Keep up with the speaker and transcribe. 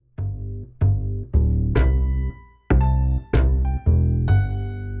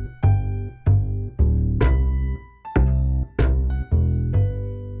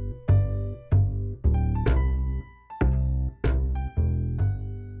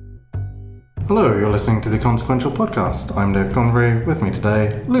Hello, you're listening to the Consequential Podcast. I'm Dave Convery. With me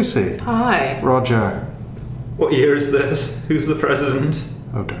today, Lucy. Hi. Roger. What year is this? Who's the president?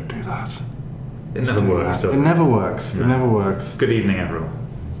 Oh, don't do that. It never works, does It it? never works. No. It never works. Good evening, everyone.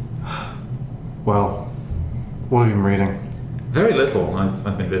 Well, what have you been reading? Very little.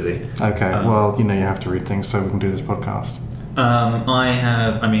 I've been busy. Okay, well, you have to read things so we can do this podcast. I've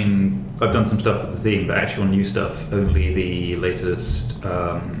done some stuff with the theme, but actually on new stuff, only the latest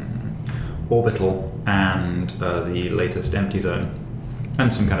Orbital and the latest Empty Zone,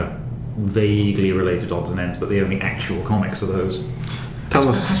 and some kind of vaguely related odds and ends, but the only actual comics are those. Tell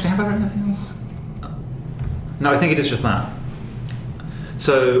us. Actually, have I read anything else? No, I think it is just that.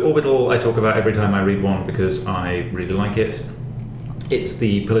 So Orbital I talk about every time I read one because I really like it. It's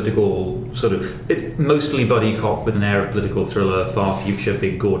the political it's mostly buddy cop with an air of political thriller, far future,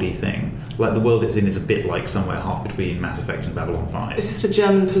 big gaudy thing. Like the world it's in is a bit like somewhere half between Mass Effect and Babylon 5. Is this the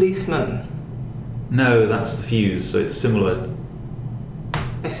German policeman? No, that's the Fuse, so it's similar.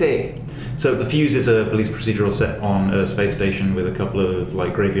 I see. So the Fuse is a police procedural set on a space station with a couple of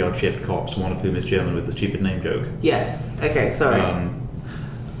like graveyard shift cops, one of whom is German with the stupid name joke. Yes. Okay, sorry.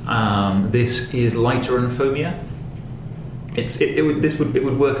 This is lighter and foamier. It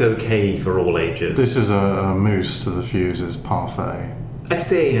would work okay for all ages. This is a moose to the Fuse's parfait. I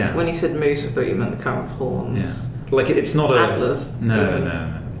see. Yeah. When you said moose, I thought you meant the kind of horns. Yeah. Like it's not Atlas. No.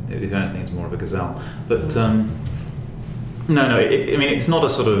 If anything, it's more of a gazelle. But no. It's not a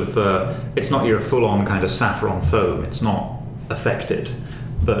sort of. It's not your full-on kind of saffron foam. It's not affected.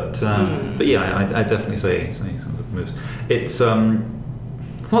 But yeah, I definitely say some of the moves. It's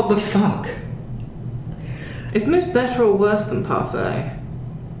what the fuck. Is moose better or worse than parfait?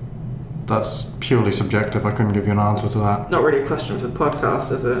 That's purely subjective. I couldn't give you an answer to that. Not really a question for the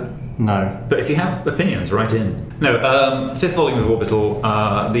podcast, is it? No. But if you have opinions, write in. No, fifth volume of Orbital,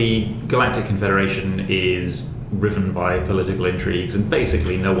 the Galactic Confederation is riven by political intrigues, and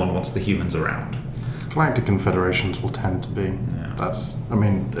basically no one wants the humans around. Galactic Confederations will tend to be. Yeah.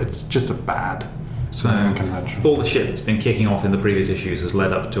 It's just a bad So convention. all the shit that's been kicking off in the previous issues has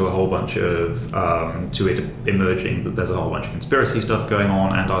led up to a whole bunch of to it emerging that there's a whole bunch of conspiracy stuff going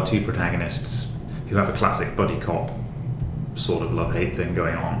on, and our two protagonists, who have a classic buddy cop sort of love-hate thing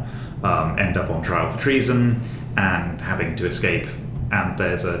going on, end up on trial for treason and having to escape, and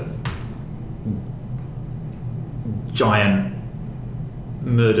there's a giant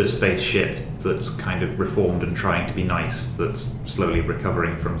murder spaceship that's kind of reformed and trying to be nice, that's slowly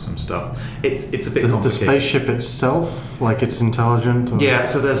recovering from some stuff. It's a bit complicated. The spaceship itself, like it's intelligent? Or? Yeah,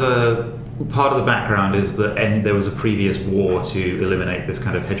 so there's a part of the background is that there was a previous war to eliminate this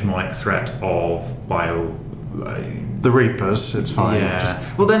kind of hegemonic threat of bio... The Reapers, it's fine.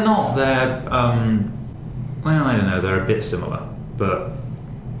 Yeah. Well, they're not. They're... well, I don't know. They're a bit similar. But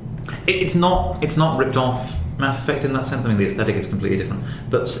it's not ripped off Mass Effect in that sense. I mean, the aesthetic is completely different.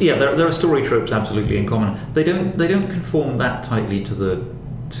 But yeah, there are story tropes absolutely in common. They don't conform that tightly to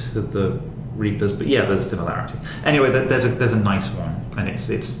the Reapers, but yeah, there's a similarity. Anyway, there's a nice one, and it's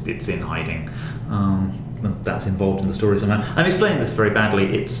in hiding. That's involved in the story somehow. I'm explaining this very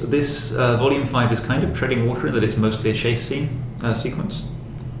badly. It's this volume 5 is kind of treading water in that it's mostly a chase sequence.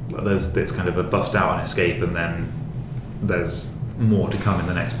 It's kind of a bust out and escape, and then there's more to come in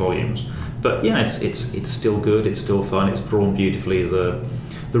the next volumes. But yeah, it's still good. It's still fun. It's drawn beautifully. The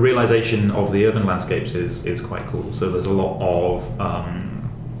realization of the urban landscapes is quite cool. So there's a lot of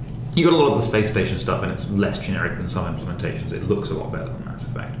you got a lot of the space station stuff, and it's less generic than some implementations. It looks a lot better than Mass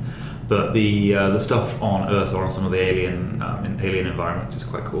Effect. But the stuff on Earth or on some of the alien environments is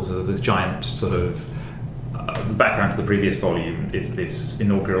quite cool. So there's this giant sort of the background to the previous volume is this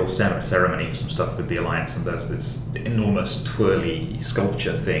inaugural ceremony for some stuff with the Alliance, and there's this enormous twirly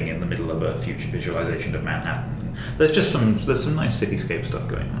sculpture thing in the middle of a future visualization of Manhattan. And there's some nice cityscape stuff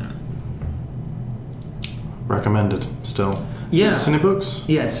going on. Recommended, still. Yeah. Cinebooks?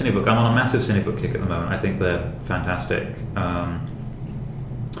 Yeah, it's Cinebook. I'm on a massive Cinebook kick at the moment. I think they're fantastic.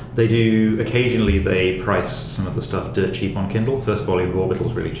 Occasionally they price some of the stuff dirt cheap on Kindle. First volume of Orbital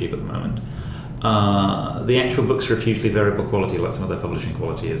is really cheap at the moment. The actual books are of hugely variable quality, like some of their publishing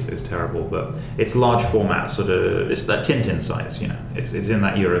quality is terrible, but it's large format, sort of, it's that Tintin size, it's in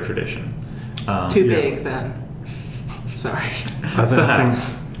that Euro tradition. Too big then. Sorry. I think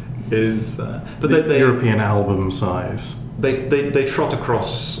is but the European album size. They trot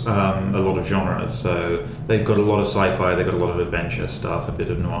across a lot of genres, so they've got a lot of sci-fi, they've got a lot of adventure stuff, a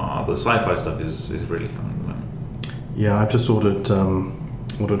bit of noir. The sci-fi stuff is really fun at the moment. Yeah, I've just ordered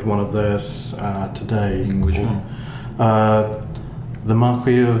one of theirs today. Which one? The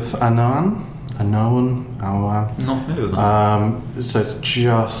Marquis of Annan. Anoan. Not familiar with that. So it's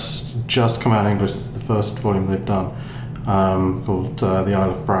just come out in English. It's the first volume they've done, called The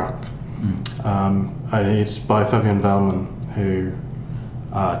Isle of Brack. And it's by Fabian Vellman, who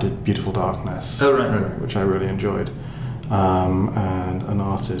did Beautiful Darkness. Oh, right. Which I really enjoyed. And an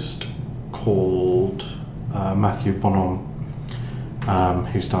artist called Matthew Bonhomme,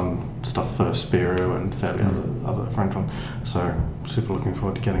 who's done stuff for Spirou and fairly other French ones. So super looking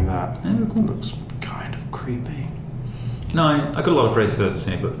forward to getting that. Oh, cool. Looks kind of creepy. No, I got a lot of praise for the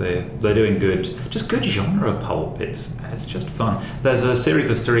Scenic Book. They're doing good genre pulp. It's just fun. There's a series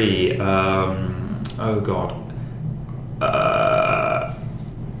of 3.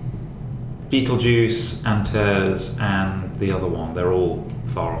 Beetlejuice, Antares, and the other one. They're all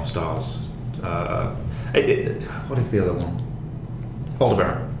Far Off Stars. What is the other one?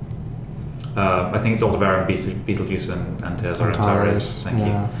 Aldebaran. I think it's Aldebaran, Beetlejuice, and Antares are Antares. Thank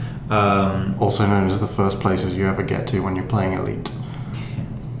you. Also known as the first places you ever get to when you're playing Elite.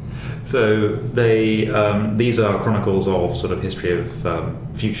 So these are chronicles of sort of history of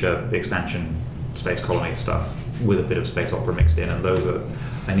future expansion, space colony stuff with a bit of space opera mixed in, and those are.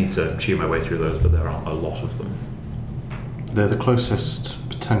 I need to chew my way through those, but there aren't a lot of them. They're the closest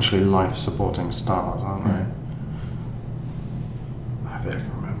potentially life-supporting stars, aren't they? I vaguely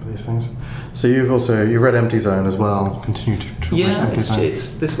remember these things. So you read Empty Zone as well. Continue to read Empty Zone.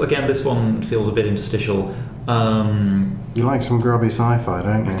 It's this again. This one feels a bit interstitial. You like some grubby sci-fi,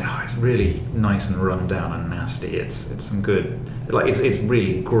 don't you? It's really nice and run down and nasty. It's some good. It's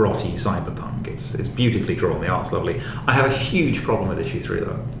really grotty cyberpunk. It's beautifully drawn. The art's lovely. I have a huge problem with issue 3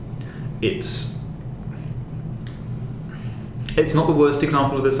 though. It's not the worst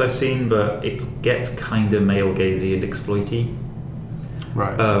example of this I've seen, but it gets kind of male gazy and exploity.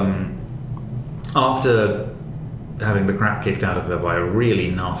 Right. After having the crap kicked out of her by a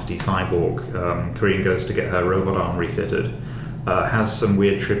really nasty cyborg, Corinne goes to get her robot arm refitted, has some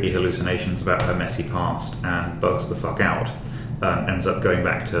weird trippy hallucinations about her messy past, and bugs the fuck out. Ends up going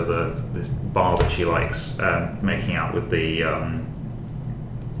back to this bar that she likes, making out with the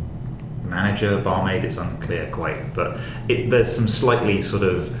manager, barmaid. It's unclear quite, but there's some slightly sort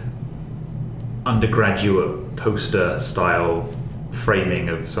of undergraduate poster style framing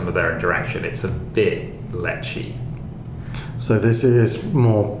of some of their interaction. It's a bit lechy. So this is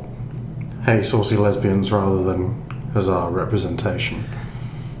more, hey, saucy lesbians rather than huzzah representation.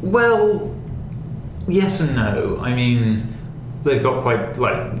 Well, yes and no. I mean, they've got quite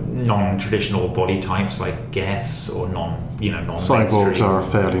non-traditional body types, I guess, or non-mainstream. Cyborgs are a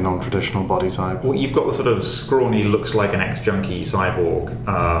fairly non-traditional body type. Well, you've got the sort of scrawny, looks like an ex-junkie cyborg,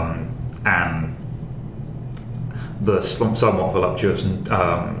 and the somewhat voluptuous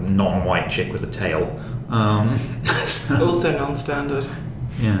non-white chick with a tail. Also non-standard.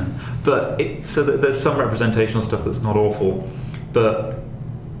 Yeah, but there's some representational stuff that's not awful, but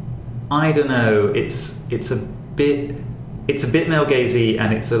I don't know. It's a bit male gazy,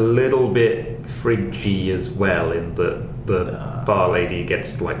 and it's a little bit fridgy as well. In that the bar lady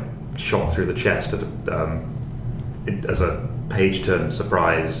gets shot through the chest as a page turn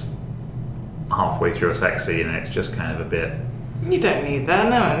surprise halfway through a sex scene, and it's just kind of a bit. You don't need that.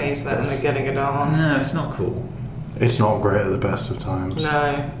 No one needs that when they're getting it on. No, it's not cool. It's not great at the best of times.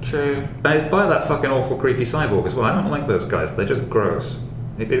 No, true. And it's by that fucking awful creepy cyborg as well. I don't like those guys. They're just gross.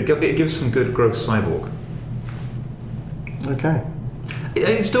 It gives some good gross cyborg. Okay.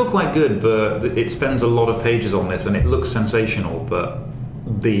 It's still quite good, but it spends a lot of pages on this, and it looks sensational. But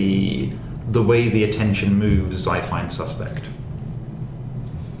the way the attention moves, I find suspect.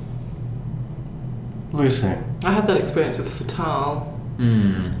 Lucy. I had that experience with Fatale.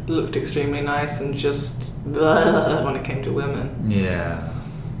 It looked extremely nice and just when it came to women. Yeah.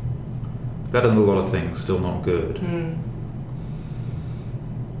 Better than a lot of things, still not good.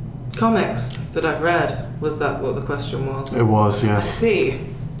 Comics that I've read, was that what the question was? It was, I yes. see.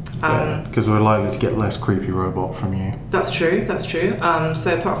 Because we're likely to get less creepy robot from you. That's true.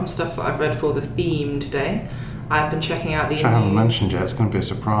 So apart from stuff that I've read for the theme today, I've been checking out the... Which I haven't mentioned yet. It's going to be a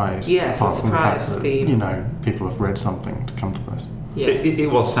surprise. Yes, apart a from the fact surprise that, theme. people have read something to come to this. Yes.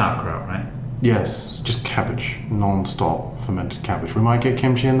 It was sauerkraut, right? Yes, it's just cabbage, non-stop fermented cabbage. We might get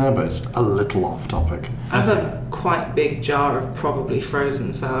kimchi in there, but it's a little off topic. I have a quite big jar of probably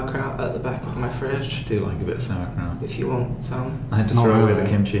frozen sauerkraut at the back of my fridge. I do like a bit of sauerkraut. If you want some. I had to Not throw away really. the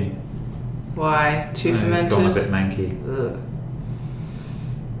kimchi. Why? Too fermented? Gone a bit manky. Ugh.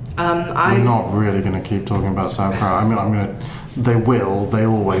 We're not really going to keep talking about sauerkraut. I mean, they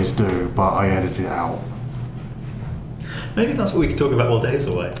always do, but I edit it out. Maybe that's what we could talk about while Dave's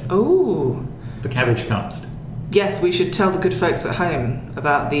away. Ooh. The cabbage cast. Yes, we should tell the good folks at home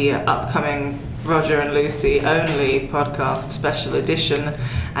about the upcoming Roger and Lucy only podcast special edition,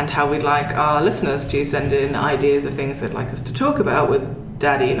 and how we'd like our listeners to send in ideas of things they'd like us to talk about with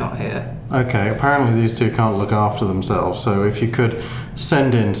Daddy not here. Okay, apparently these two can't look after themselves, so if you could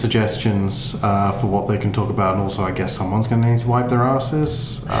send in suggestions for what they can talk about, and also I guess someone's going to need to wipe their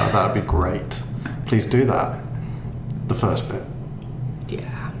asses, that would be great. Please do that. The first bit.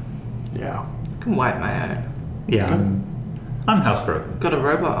 Yeah. Yeah. I can wipe my own. Yeah, I'm housebroken. Got a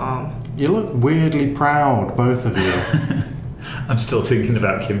robot arm. You look weirdly proud, both of you. I'm still thinking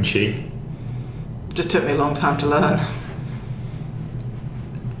about kimchi. Just took me a long time to learn.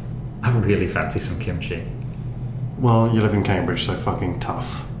 I really fancy some kimchi. Well, you live in Cambridge, so fucking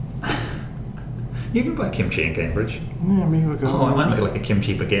tough. You can buy kimchi in Cambridge. Yeah, maybe we'll go. Oh, I might make like a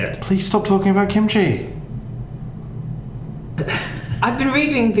kimchi baguette. Please stop talking about kimchi. I've been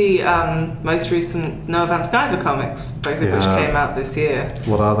reading the most recent Noah Van Sciver comics, both of which came out this year.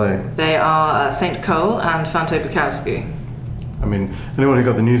 What are they? They are St. Cole and Fante Bukowski. I mean, anyone who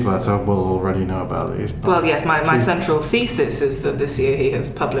got the newsletter will already know about these. But Well, yes, my central thesis is that this year he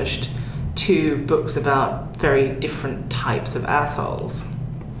has published 2 books about very different types of assholes.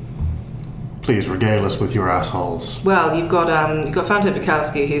 Please regale us with your assholes. Well, you've got Fante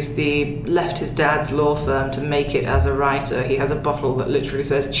Bukowski. He's left his dad's law firm to make it as a writer. He has a bottle that literally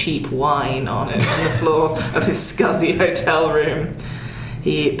says cheap wine on it on the floor of his scuzzy hotel room.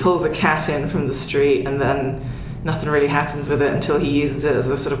 He pulls a cat in from the street, and then nothing really happens with it until he uses it as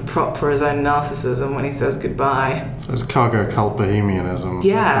a sort of prop for his own narcissism when he says goodbye. So it's cargo cult bohemianism.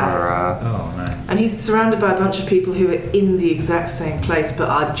 Yeah. Oh, nice. And he's surrounded by a bunch of people who are in the exact same place but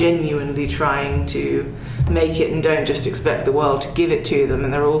are genuinely trying to make it and don't just expect the world to give it to them,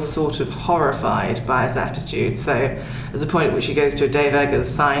 and they're all sort of horrified by his attitude. So there's a point at which he goes to a Dave Eggers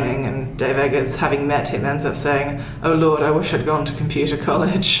signing, and Dave Eggers, having met him, ends up saying, "Oh Lord, I wish I'd gone to computer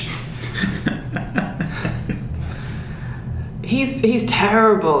college." He's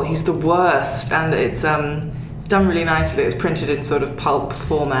terrible. He's the worst, and it's done really nicely. It's printed in sort of pulp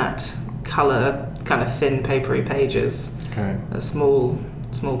format, colour, kind of thin papery pages. Okay. A small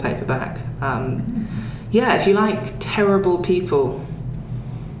paperback. Yeah, if you like terrible people,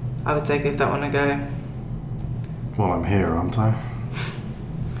 I would say give that one a go. Well, I'm here, aren't I?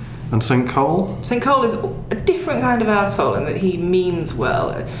 And St. Cole? St. Cole is a different kind of asshole in that he means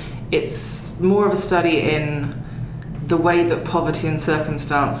well. It's more of a study in the way that poverty and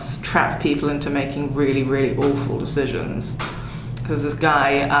circumstance trap people into making really, really awful decisions. Because this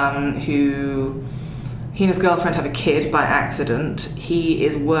guy who... He and his girlfriend have a kid by accident. He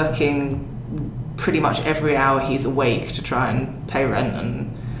is working pretty much every hour he's awake to try and pay rent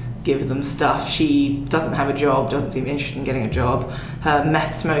and give them stuff. She doesn't have a job, doesn't seem interested in getting a job. Her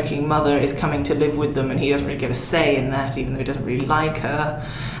meth-smoking mother is coming to live with them, and he doesn't really get a say in that, even though he doesn't really like her.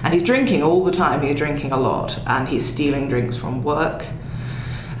 And he's drinking all the time. He's drinking a lot, and he's stealing drinks from work.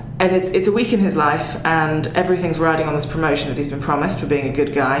 And it's a week in his life, and everything's riding on this promotion that he's been promised for being a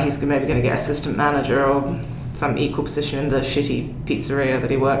good guy. He's maybe going to get assistant manager or some equal position in the shitty pizzeria that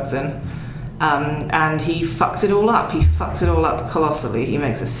he works in. And he fucks it all up. He fucks it all up colossally. He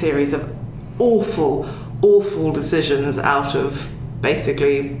makes a series of awful, awful decisions out of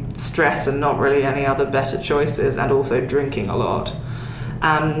basically stress and not really any other better choices, and also drinking a lot.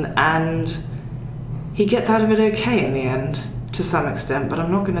 And he gets out of it okay in the end, to some extent, but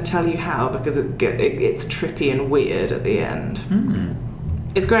I'm not going to tell you how, because it's trippy and weird at the end.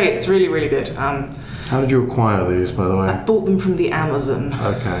 It's great. It's really, really good. How did you acquire these, by the way? I bought them from the Amazon.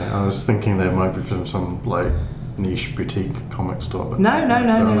 Okay, I was thinking they might be from some, like, niche boutique comic store, but... No,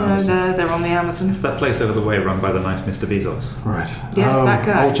 they're on Amazon. they're on the Amazon. It's that place over the way run by the nice Mr. Bezos. Right. Yes, that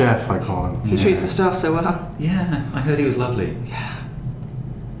guy. Old Jeff, I call him. He treats the staff so well. Yeah, I heard he was lovely. Yeah.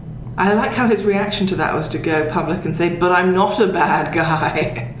 I like how his reaction to that was to go public and say, "But I'm not a bad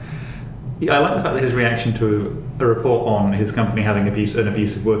guy." Yeah, I like the fact that his reaction to a report on his company having an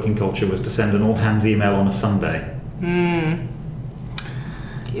abusive working culture was to send an all-hands email on a Sunday.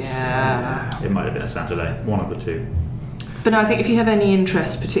 Yeah. It might have been a Saturday, one of the two. But no, I think if you have any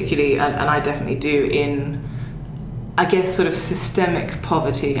interest, particularly, and I definitely do, in, I guess, sort of systemic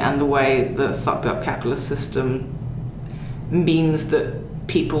poverty and the way the fucked up capitalist system means that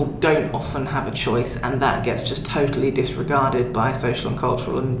people don't often have a choice, and that gets just totally disregarded by social and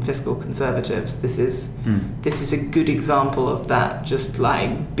cultural and fiscal conservatives. This is a good example of that, just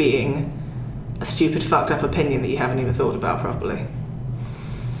like being a stupid fucked up opinion that you haven't even thought about properly.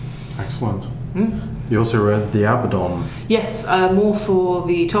 Excellent. You also read The Abaddon. Yes, more for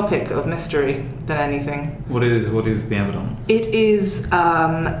the topic of mystery than anything. What is The Abaddon? It is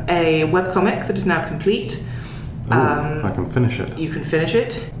a webcomic that is now complete. I can finish it. You can finish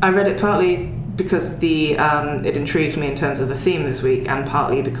it. I read it partly because it intrigued me in terms of the theme this week, and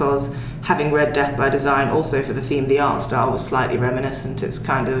partly because having read Death by Design, also for the theme, the art style was slightly reminiscent. It's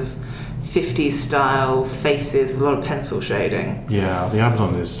kind of 50s style faces with a lot of pencil shading. Yeah, the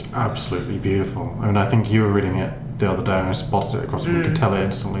Abaddon is absolutely beautiful. I mean, I think you were reading it the other day and I spotted it across and could tell it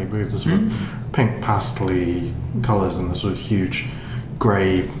instantly with the sort of pink pastel-y colours and the sort of huge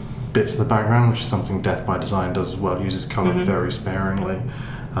grey bits of the background, which is something Death by Design does as well, uses colour very sparingly.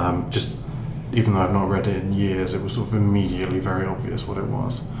 Just even though I've not read it in years, it was sort of immediately very obvious what it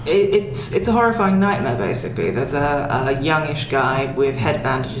was. It's a horrifying nightmare, basically. There's a youngish guy with head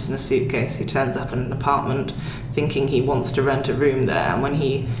bandages and a suitcase who turns up in an apartment thinking he wants to rent a room there, and when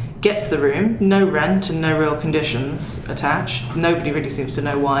he gets the room, no rent and no real conditions attached. Nobody really seems to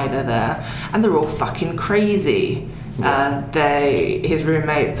know why they're there, and they're all fucking crazy. His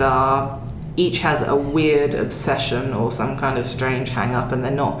roommates each has a weird obsession or some kind of strange hang-up, and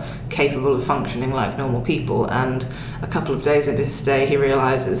they're not capable of functioning like normal people. And a couple of days into his stay, he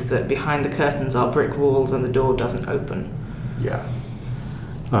realises that behind the curtains are brick walls and the door doesn't open. Yeah.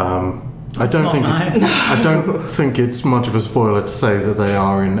 I don't think it's much of a spoiler to say that they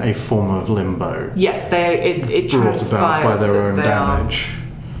are in a form of limbo. Yes, it brought about by their own damage.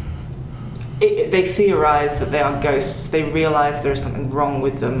 They theorise that they are ghosts. They realise there is something wrong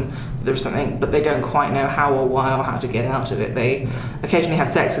with them. There's something, but they don't quite know how or why or how to get out of it. They occasionally have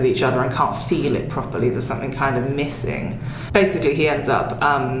sex with each other and can't feel it properly. There's something kind of missing. Basically, he ends up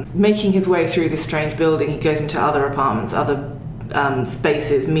making his way through this strange building. He goes into other apartments, other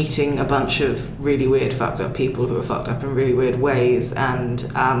spaces, meeting a bunch of really weird, fucked up people who are fucked up in really weird ways. And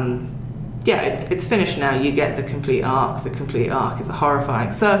it's finished now. You get the complete arc. The complete arc is a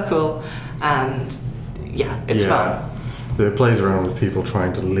horrifying circle, and it's fun. It plays around with people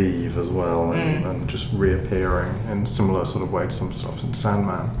trying to leave as well, and just reappearing in similar sort of way to some stuff in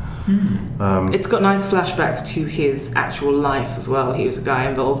Sandman. It's got nice flashbacks to his actual life as well. He was a guy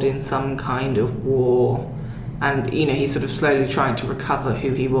involved in some kind of war, and he's sort of slowly trying to recover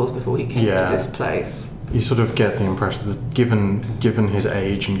who he was before he came to this place. You sort of get the impression that given his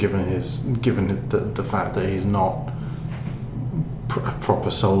age and given the fact that he's not a proper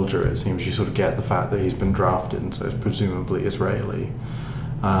soldier, it seems, you sort of get the fact that he's been drafted and so it's presumably Israeli,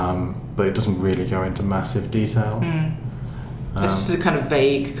 but it doesn't really go into massive detail. It's just a kind of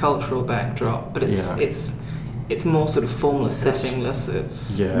vague cultural backdrop, but it's more sort of formless, settingless.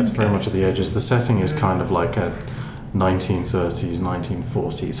 It's very much at the edges. The setting is kind of like a 1930s,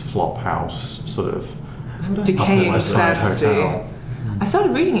 1940s flop house sort of decaying fantasy. Hotel. I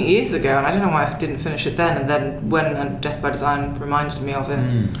started reading it years ago, and I don't know why I didn't finish it then. And then when Death by Design reminded me of it,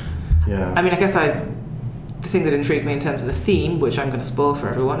 I mean, I guess the thing that intrigued me in terms of the theme, which I'm going to spoil for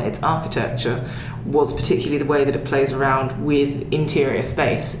everyone, its architecture, was particularly the way that it plays around with interior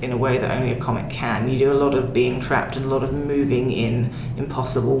space in a way that only a comic can. You do a lot of being trapped and a lot of moving in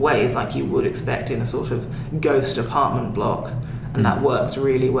impossible ways, like you would expect in a sort of ghost apartment block, and that works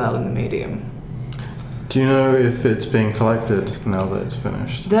really well in the medium. Do you know if it's being collected now that it's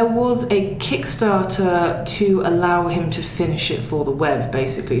finished? There was a Kickstarter to allow him to finish it for the web,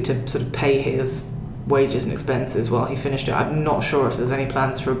 basically, to sort of pay his wages and expenses while he finished it. I'm not sure if there's any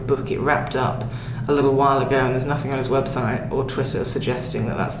plans for a book. It wrapped up a little while ago, and there's nothing on his website or Twitter suggesting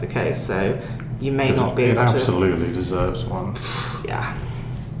that that's the case, so you may not be able to... It absolutely deserves one. Yeah.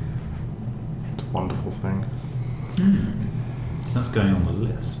 It's a wonderful thing. That's going on the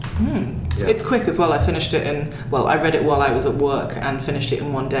list. It's quick as well. I finished it I read it while I was at work and finished it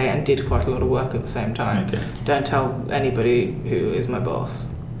in one day and did quite a lot of work at the same time. Okay. Don't tell anybody who is my boss.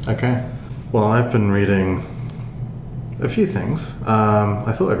 Okay. Well, I've been reading a few things.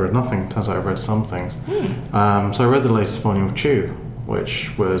 I thought I'd read nothing. Turns out I've read some things. So I read the latest volume of Chew,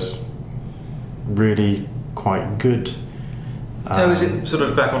 which was really quite good. Is it sort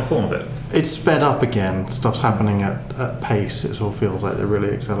of back on form a bit? It's sped up again. Stuff's happening at pace. It sort of feels like they're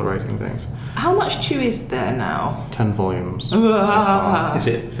really accelerating things. How much Chew is there now? 10 volumes. So far. Is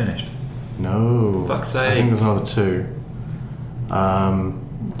it finished? No. Fuck's sake. I think there's another 2.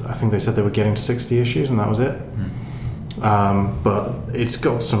 I think they said they were getting to 60 issues and that was it. But it's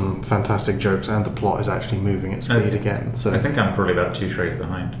got some fantastic jokes and the plot is actually moving at speed again. So I think I'm probably about 2 trades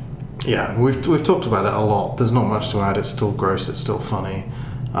behind. Yeah, we've talked about it a lot. There's not much to add. It's still gross. It's still funny.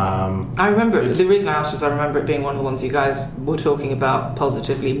 I remember the reason I asked is I remember it being one of the ones you guys were talking about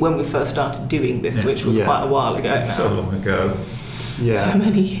positively when we first started doing this, which was quite a while ago now. So long ago. Yeah. So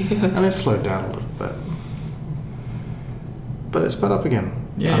many years. And it's slowed down a little bit. But it's sped up again.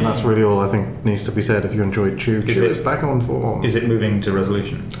 Yeah. And that's really all I think needs to be said if you enjoyed Chew. Chew is back on form. Is it moving to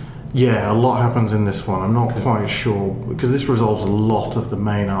resolution? Yeah, a lot happens in this one. I'm not quite sure because this resolves a lot of the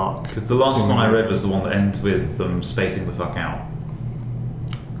main arc. Because the last one I read was the one that ends with them spacing the fuck out.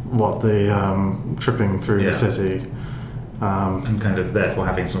 What, the tripping through the city. And kind of therefore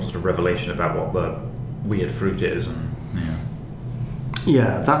having some sort of revelation about what the weird fruit is. And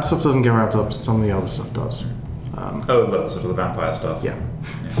yeah, that stuff doesn't get wrapped up, some of the other stuff does. Look, sort of the vampire stuff. Yeah.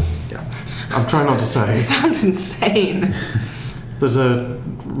 I'm trying not to say. Sounds insane. There's a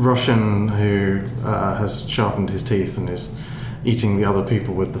Russian who has sharpened his teeth and is eating the other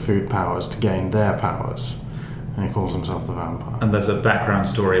people with the food powers to gain their powers. And he calls himself the vampire. And there's a background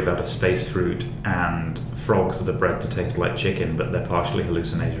story about a space fruit and frogs that are bred to taste like chicken, but they're partially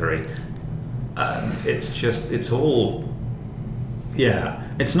hallucinatory. It's all... Yeah.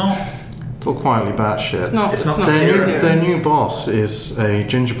 It's not... It's all quietly batshit. It's not Their new boss is a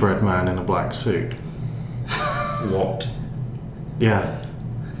gingerbread man in a black suit. What? Yeah,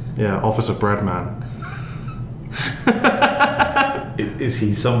 Officer Breadman. Is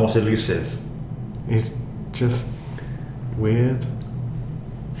he somewhat elusive? He's just weird.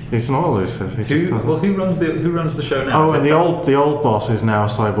 He's not elusive. He just doesn't. Well, who runs the show now? Oh, and the old boss is now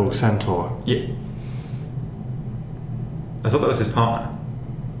Cyborg Centaur. Yeah. I thought that was his partner.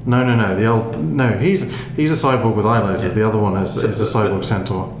 No. He's a cyborg with eye lasers. Yeah. The other one is a cyborg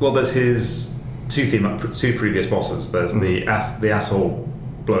Centaur. Well, there's his two previous bosses. There's the asshole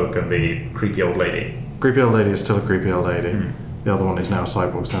bloke and the creepy old lady. Creepy old lady is still a creepy old lady. The other one is now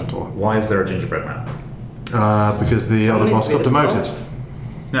Cyborg Centaur. Why is there a gingerbread man? Because the other boss got demoted.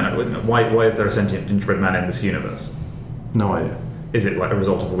 No. Why is there a sentient gingerbread man in this universe? No idea. Is it like a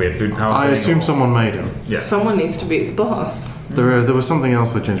result of a weird food power? I assume someone made him. Yeah. Someone needs to be the boss. There was something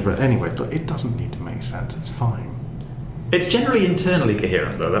else with gingerbread. Anyway, look, it doesn't need to make sense. It's fine. It's generally internally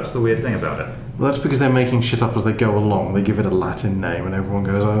coherent, though. That's the weird thing about it. Well, that's because they're making shit up as they go along. They give it a Latin name, and everyone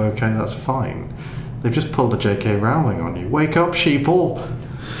goes, "Oh, okay, that's fine." They've just pulled a J.K. Rowling on you. Wake up, sheeple!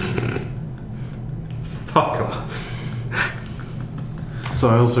 Fuck off. So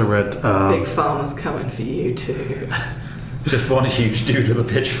I also read... Big Pharma's coming for you too. Just one huge dude with a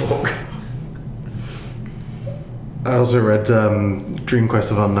pitchfork. I also read Dream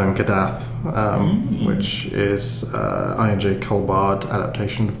Quest of Unknown Kadath, which is I.N.J. Colbard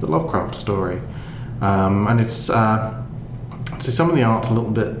adaptation of the Lovecraft story. And it's some of the art's a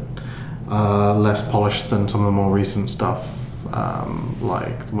little bit less polished than some of the more recent stuff.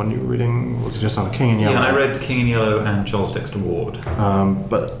 Like the one you were reading, was it just on King in Yellow? Yeah, I read King in Yellow and Charles Dexter Ward.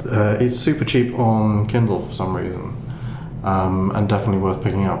 But it's super cheap on Kindle for some reason, and definitely worth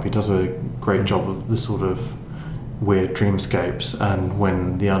picking up. He does a great job of the sort of weird dreamscapes, and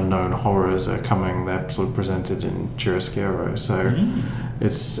when the unknown horrors are coming, they're sort of presented in chiaroscuro. So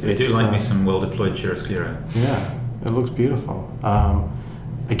it's I do like me some well-deployed chiaroscuro. Yeah, it looks beautiful.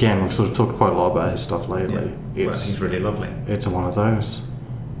 Again, we've sort of talked quite a lot about his stuff lately. Yeah. He's really lovely. It's one of those.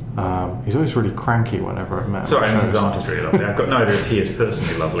 He's always really cranky whenever I've met him. Sorry, I know his art is really lovely. I've got no idea if he is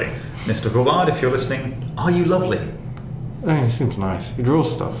personally lovely. Mr. Colbard, if you're listening, are you lovely? I mean, he seems nice. He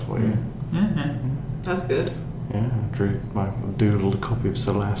draws stuff for you. Yeah. That's good. Yeah, I doodled a copy of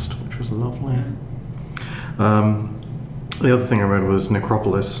Celeste, which was lovely. The other thing I read was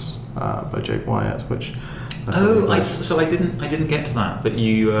Necropolis by Jake Wyatt, which... I didn't get to that, but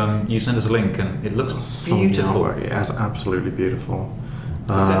you sent us a link and it looks beautiful. It is absolutely beautiful.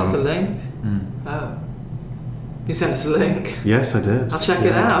 You sent us a link? Oh. You sent us a link? Yes, I did. I'll check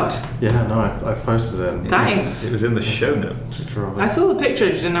it out. Yeah, no, I posted it. Thanks. It was in the show notes. I saw the picture, I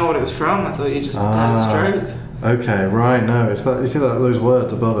just didn't know what it was from. I thought you just had a stroke. Okay, right, no, it's that. You see those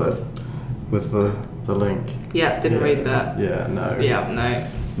words above it with the link? Yeah, didn't read that. Yeah, no. Yeah, no.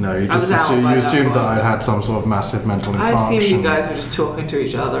 No, you just assumed that I'd had some sort of massive mental infarction. I assumed you guys were just talking to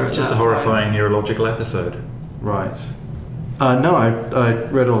each other. It's just a horrifying neurological episode. Right. No, I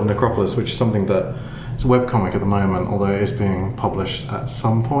read all of Necropolis, which is something that it's a webcomic at the moment, although it is being published at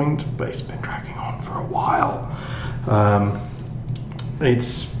some point, but it's been dragging on for a while.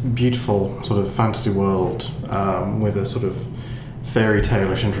 It's beautiful sort of fantasy world with a sort of fairy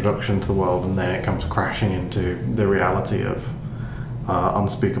tale-ish introduction to the world, and then it comes crashing into the reality of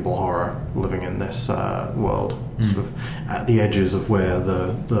unspeakable horror living in this world. Sort of at the edges of where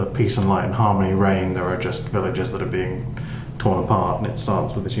the peace and light and harmony reign, there are just villages that are being torn apart, and it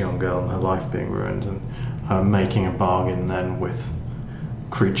starts with this young girl and her life being ruined, and her making a bargain then with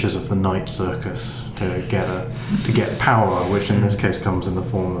creatures of the night circus to get power, which in this case comes in the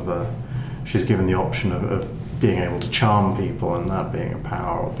form of she's given the option of being able to charm people, and that being a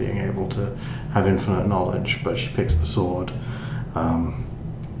power, or being able to have infinite knowledge, but she picks the sword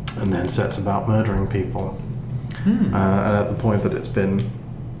and then sets about murdering people. And at the point that it's been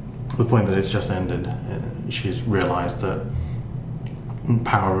the point that it's just ended, she's realised that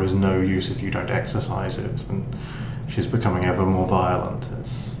power is no use if you don't exercise it, and she's becoming ever more violent.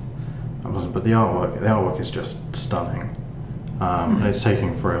 But the artwork is just stunning, and it's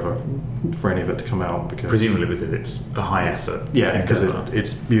taking forever for any of it to come out because presumably because it's a high effort. Yeah, because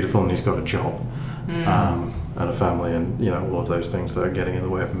it's beautiful and he's got a job and a family, and all of those things that are getting in the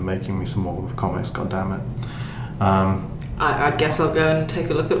way of him making me some more comics. God damn it! I guess I'll go and take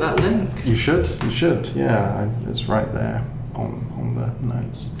a look at that link. You should. Yeah, it's right there on the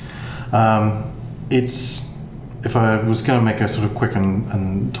notes. If I was going to make a sort of quick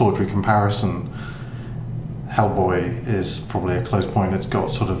and tawdry comparison, Hellboy is probably a close point. It's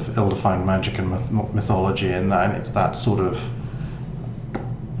got sort of ill-defined magic and mythology in that, and it's that sort of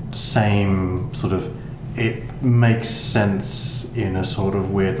same sort of, it makes sense in a sort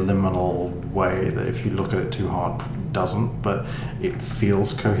of weird liminal way that if you look at it too hard, it doesn't, but it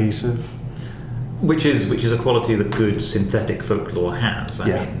feels cohesive. Which is a quality that good synthetic folklore has. I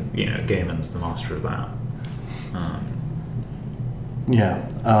mean, Gaiman's the master of that.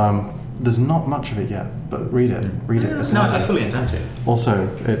 There's not much of it yet, but read it. It's no, I fully intend to. Also,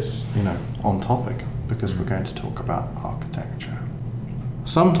 it's on topic because we're going to talk about architecture.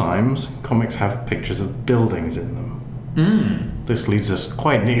 Sometimes comics have pictures of buildings in them. This leads us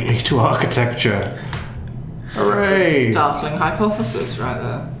quite neatly to architecture. Hooray! Startling hypothesis right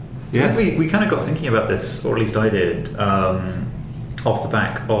there. Yes. So we kind of got thinking about this, or at least I did, off the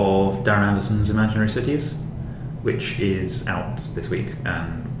back of Darren Anderson's Imaginary Cities, which is out this week,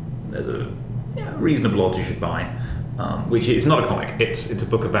 and there's a reasonable odds you should buy, which is not a comic. It's a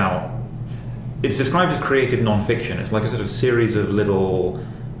book about... It's described as creative non-fiction. It's like a sort of series of little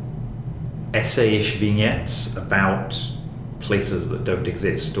essay-ish vignettes about places that don't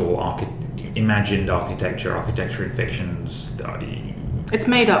exist, or imagined architecture in fictions. It's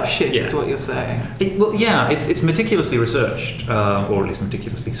made up shit, is what you're saying. It's meticulously researched, or at least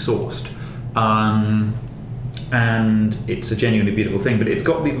meticulously sourced, and it's a genuinely beautiful thing. But it's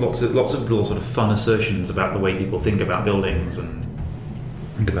got these lots of little sort of fun assertions about the way people think about buildings and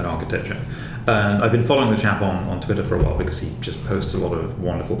think about architecture. And I've been following the chap on Twitter for a while because he just posts a lot of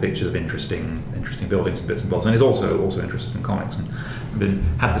wonderful pictures of interesting buildings and bits and bobs, and he's also interested in comics. And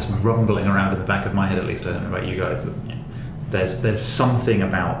I've had this rumbling around in the back of my head, at least. I don't know about you guys, that there's something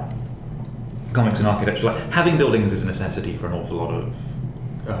about comics and architecture. Like, having buildings is a necessity for an awful lot of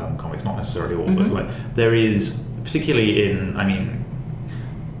comics, not necessarily all, but like there is, particularly in,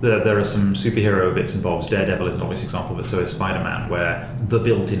 there are some superhero bits and bobs. Daredevil is an obvious example, but so is Spider-Man, where the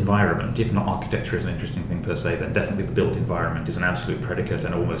built environment, if not architecture is an interesting thing per se, then definitely the built environment is an absolute predicate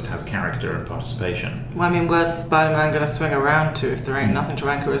and almost has character and participation. Well, where's Spider-Man going to swing around to if there ain't nothing to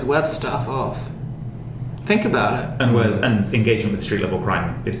anchor his web stuff off? Think about it. And engagement with street level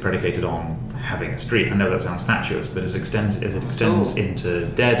crime is predicated on having a street. I know that sounds fatuous, but as it extends into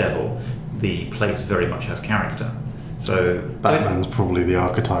Daredevil, the place very much has character. So Batman's probably the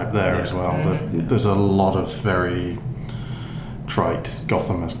archetype there as well. There's a lot of very trite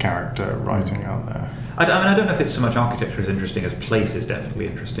Gotham as character writing out there. I don't know if it's so much architecture as interesting as place is definitely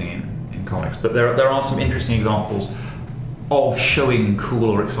interesting in comics, but there are some interesting examples of showing cool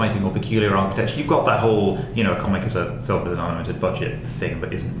or exciting or peculiar architecture. You've got that whole, a comic is a film with an unlimited budget thing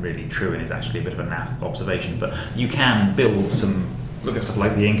that isn't really true and is actually a bit of a naff observation, but you can build some, look at stuff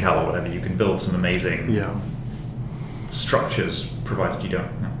like the Incal or whatever, you can build some amazing structures, provided you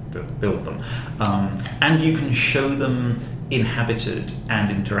don't have to build them. And you can show them inhabited and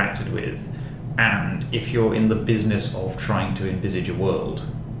interacted with, and if you're in the business of trying to envisage a world,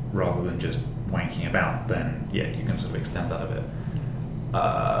 rather than just wanking about, then you can sort of extend that a bit.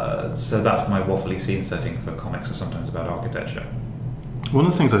 So that's my waffly scene setting for comics are sometimes about architecture. One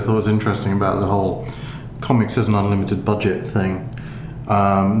of the things I thought was interesting about the whole comics as an unlimited budget thing,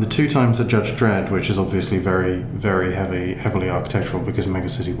 the two times that Judge Dredd, which is obviously very, very heavily architectural because Mega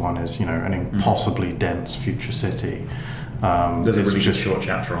City 1 is, an impossibly dense future city. There's a really short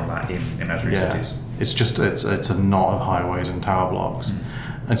chapter on that in Imaginary Cities. It's a knot of highways and tower blocks.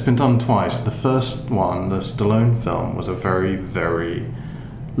 It's been done twice. The first one, the Stallone film, was a very, very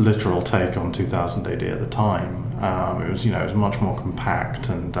literal take on 2000 AD at the time. It was much more compact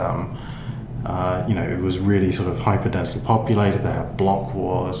and, it was really sort of hyper-densely populated. They had block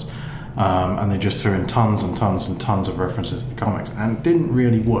wars, and they just threw in tons and tons and tons of references to the comics, and it didn't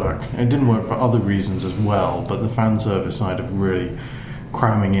really work. It didn't work for other reasons as well, but the fan service side of really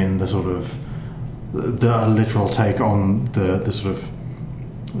cramming in the sort of the literal take on the sort of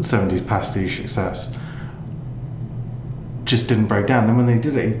 70s pastiche success just didn't break down. Then when they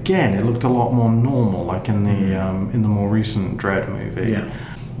did it again, it looked a lot more normal, like in the more recent Dredd movie.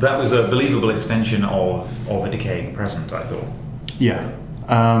 that was a believable extension of a decaying present, I thought. Yeah,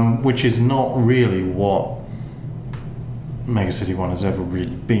 which is not really what Megacity 1 has ever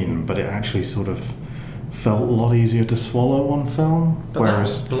really been, but it actually sort of felt a lot easier to swallow on film. But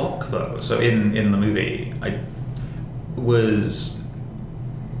whereas that block, though, so in the movie, was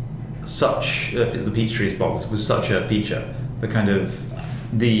such the Peachtree's box was such a feature. The kind of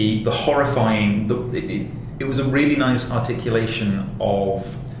the horrifying. It was a really nice articulation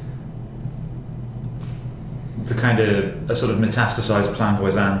of the kind of a sort of metastasized Plan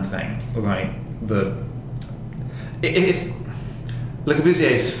Voisin thing, like if Le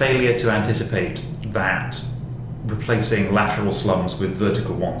Corbusier's failure to anticipate that replacing lateral slums with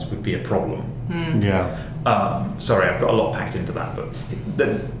vertical ones would be a problem. Yeah. Sorry, I've got a lot packed into that, but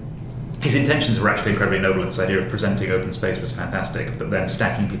his intentions were actually incredibly noble. This idea of presenting open space was fantastic, but then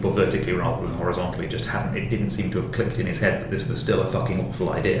stacking people vertically rather than horizontally just it didn't seem to have clicked in his head that this was still a fucking awful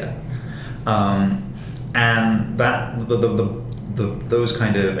idea. And that those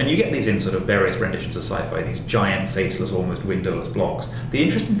kind of, and you get these in sort of various renditions of sci-fi, these giant faceless, almost windowless blocks. The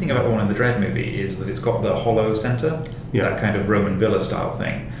interesting thing about one in the Dread movie is that it's got the hollow center, that kind of Roman villa style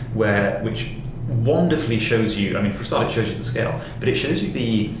thing, which wonderfully shows you, I mean, for a start it shows you the scale, but it shows you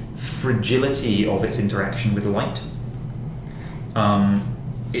the fragility of its interaction with light.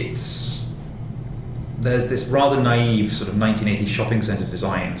 There's this rather naive sort of 1980s shopping centre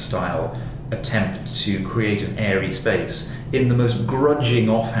design style attempt to create an airy space in the most grudging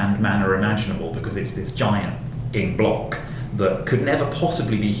offhand manner imaginable, because it's this giant block that could never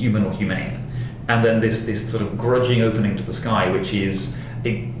possibly be human or humane, and then this sort of grudging opening to the sky, which is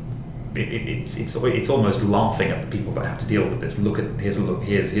it's almost laughing at the people that have to deal with this.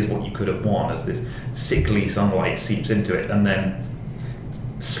 Here's what you could have won, as this sickly sunlight seeps into it and then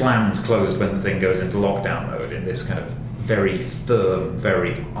slams closed when the thing goes into lockdown mode in this kind of very firm,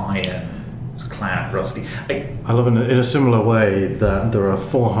 very iron-clad, rusty. I love in a similar way that there are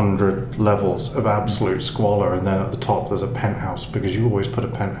 400 levels of absolute squalor, and then at the top there's a penthouse, because you always put a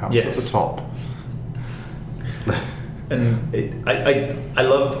penthouse at the top. And I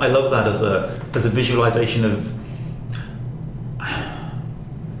love that as a visualization of,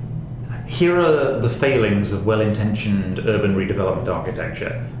 here are the failings of well-intentioned urban redevelopment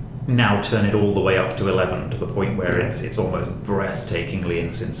architecture. Now turn it all the way up to 11, to the point where it's almost breathtakingly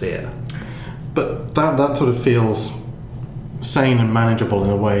insincere. But that sort of feels sane and manageable in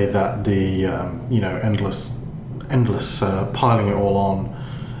a way that the endless piling it all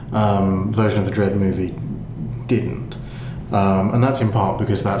on version of the Dread movie didn't. And that's in part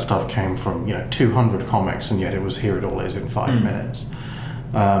because that stuff came from 200 comics, and yet it was here it all is in 5 minutes.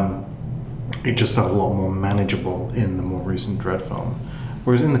 It just felt a lot more manageable in the more recent Dread film.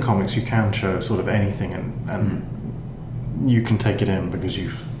 Whereas in the comics you can show sort of anything and you can take it in because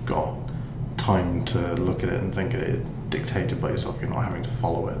you've got time to look at it and think it's dictated by yourself. You're not having to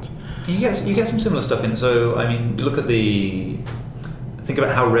follow it. You get some similar stuff in. So I mean, look at think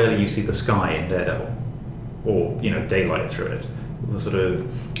about how rarely you see the sky in Daredevil, or daylight through it. The sort of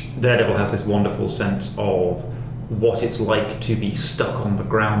Daredevil has this wonderful sense of what it's like to be stuck on the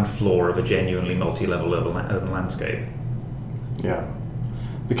ground floor of a genuinely multi-level urban landscape. Yeah.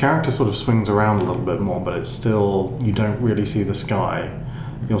 The character sort of swings around a little bit more, but it's still, you don't really see the sky.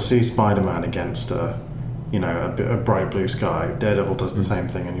 You'll see Spider-Man against a bright blue sky. Daredevil does the same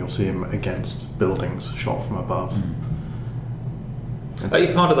thing, and you'll see him against buildings shot from above.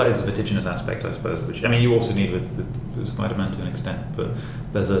 Part of that is the vertiginous aspect, I suppose, which, I mean, you also need with Spider-Man to an extent, but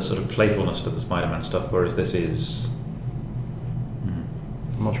there's a sort of playfulness to the Spider-Man stuff, whereas this is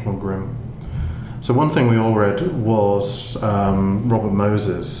much more grim. So one thing we all read was Robert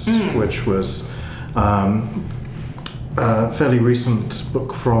Moses, which was a fairly recent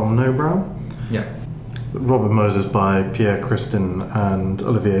book from Nobrow. Yeah. Robert Moses by Pierre Christin and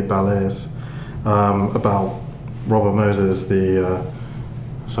Olivier Balaise, about Robert Moses, the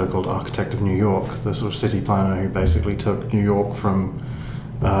so-called architect of New York, the sort of city planner who basically took New York from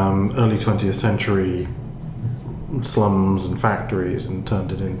early 20th century slums and factories and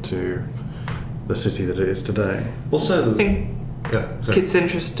turned it into the city that it is today. Also, I think it's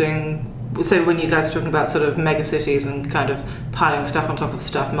interesting. So when you guys are talking about sort of mega cities and kind of piling stuff on top of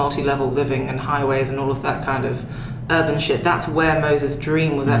stuff, multi-level living and highways and all of that kind of urban shit, that's where Moses'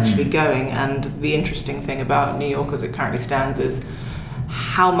 dream was actually going. And the interesting thing about New York as it currently stands is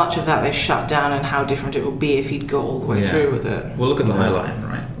how much of that they shut down and how different it would be if he'd go all the way through with it. Well, look at the High Line,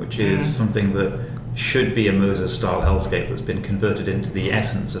 right? Which is something that should be a Moses-style hellscape that's been converted into the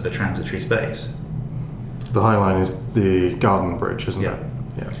essence of a transitory space. The High Line is the Garden Bridge, isn't it?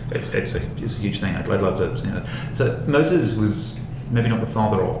 Yeah. It's a huge thing. I'd love to see that. So Moses was maybe not the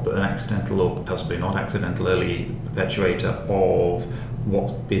father of, but an accidental or possibly not accidental early perpetuator of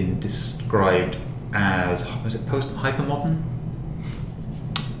what's been described as, is it post-hypermodern?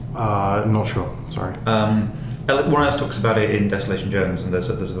 Not sure, sorry. Warren Ellis talks about it in Desolation Jones, and there's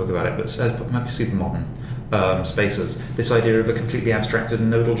a book about it, but says it might be supermodern spaces. This idea of a completely abstracted and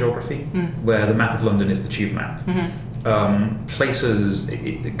nodal geography, where the map of London is the tube map. Places,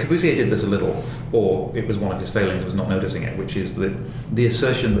 Corbusier did this a little, or it was one of his failings, was not noticing it, which is that the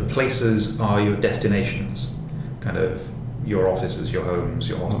assertion that places are your destinations, kind of your offices, your homes,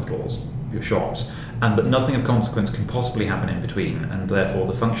 your hospitals, your shops, and that nothing of consequence can possibly happen in between, and therefore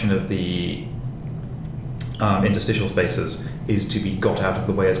the function of the interstitial spaces is to be got out of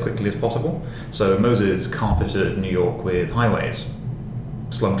the way as quickly as possible. So Moses carpeted New York with highways,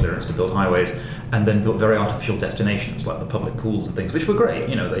 slum clearance to build highways, and then built very artificial destinations like the public pools and things, which were great.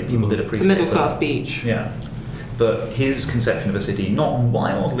 People did appreciate the middle class beach. Yeah, but his conception of a city, not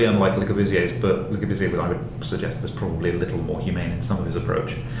wildly unlike Le Corbusier's, but Le Corbusier, I would suggest, was probably a little more humane in some of his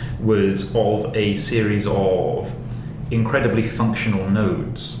approach, was of a series of incredibly functional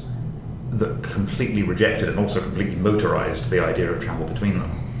nodes that completely rejected and also completely motorized the idea of travel between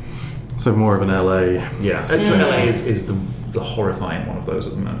them. So more of an LA. Yeah, so LA is the horrifying one of those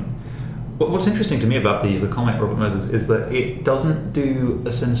at the moment. What's interesting to me about the comic Robert Moses is that it doesn't do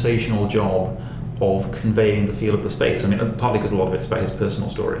a sensational job of conveying the feel of the space. I mean, partly because a lot of it's about his personal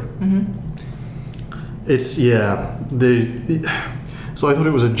story. It's, so I thought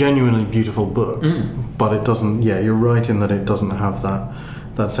it was a genuinely beautiful book, but it doesn't, you're right in that it doesn't have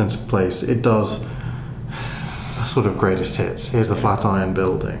that sense of place. It does a sort of greatest hits. Here's the Flatiron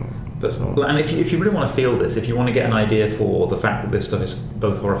Building. And if you really want to feel this, if you want to get an idea for the fact that this stuff is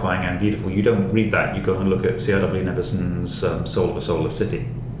both horrifying and beautiful, you don't read that. You go and look at C.R.W. Neverson's Soul of a Soulless City,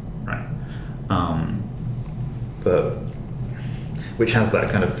 right? But which has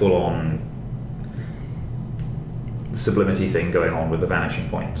that kind of full-on sublimity thing going on with the vanishing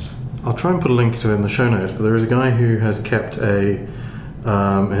points. I'll try and put a link to it in the show notes, but there is a guy who has kept has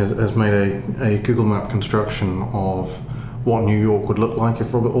made a Google Map construction of what New York would look like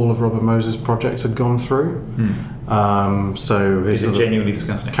if all of Robert Moses' projects had gone through. So is it genuinely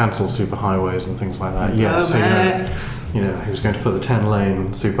disgusting? Cancelled superhighways and things like that. Yeah, so he was going to put the 10-lane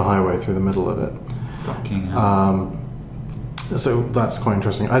superhighway through the middle of it. Fucking hell. So that's quite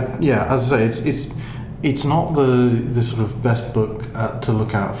interesting. As I say, it's not the sort of best book to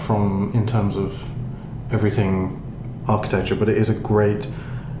look at from in terms of everything architecture, but it is a great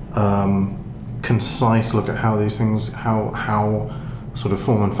concise look at how these things, how sort of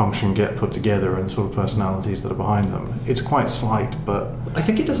form and function get put together and sort of personalities that are behind them. It's quite slight, but I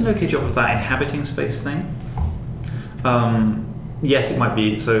think it does an okay job of that inhabiting space thing. Yes, it might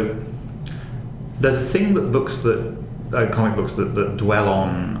be. So there's a thing that comic books that dwell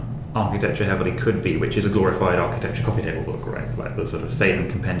on architecture heavily could be, which is a glorified architecture coffee table book, right? Like the sort of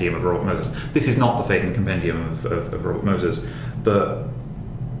Phaedon Compendium of Robert Moses. This is not the Phaedon Compendium of Robert Moses, but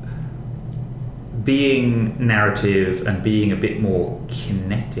being narrative and being a bit more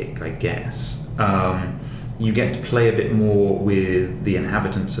kinetic, I guess, you get to play a bit more with the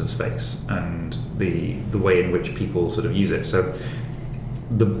inhabitants of space and the way in which people sort of use it. So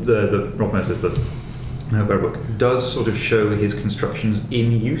the Robert Moses, the book, does sort of show his constructions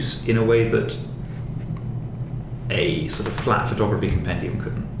in use in a way that a sort of flat photography compendium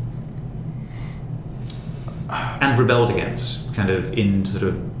couldn't. And rebelled against, kind of in sort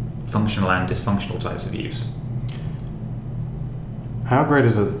of functional and dysfunctional types of use. How great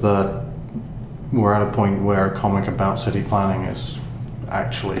is it that we're at a point where a comic about city planning is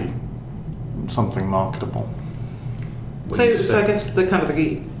actually something marketable? So I guess the kind of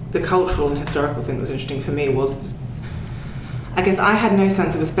the cultural and historical thing that was interesting for me was, I guess I had no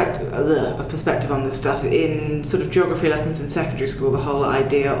sense of perspective on this stuff in sort of geography lessons in secondary school. The whole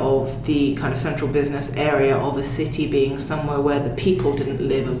idea of the kind of central business area of a city being somewhere where the people didn't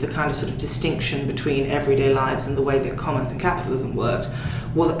live, of the kind of sort of distinction between everyday lives and the way that commerce and capitalism worked,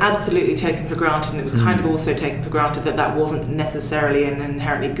 was absolutely taken for granted, and it was kind of also taken for granted that wasn't necessarily an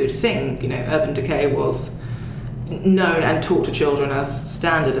inherently good thing. Urban decay was known and taught to children as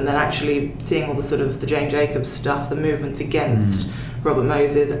standard, and then actually seeing all the sort of the Jane Jacobs stuff, the movements against Robert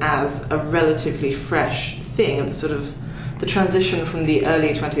Moses as a relatively fresh thing of the sort of the transition from the early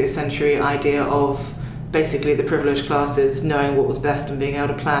 20th century idea of basically the privileged classes knowing what was best and being able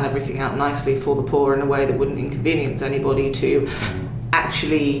to plan everything out nicely for the poor in a way that wouldn't inconvenience anybody, to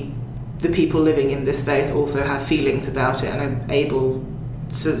actually the people living in this space also have feelings about it and are able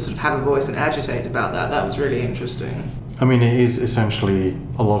sort of have a voice and agitate about that. That was really interesting. I mean, it is essentially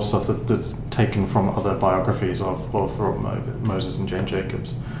a lot of stuff that's taken from other biographies of Robert Moses and Jane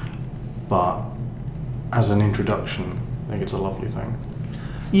Jacobs, but as an introduction, I think it's a lovely thing.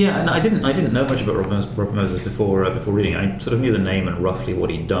 Yeah, and I didn't know much about Robert Moses before reading. I sort of knew the name and roughly what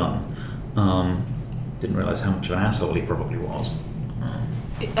he'd done. Didn't realise how much of an asshole he probably was.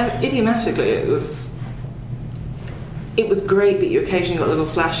 Idiomatically, it was great, but you occasionally got little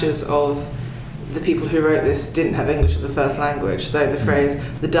flashes of the people who wrote this didn't have English as a first language. So the phrase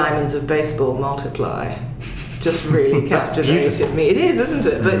 "the diamonds of baseball multiply" just really captivated me. It is, isn't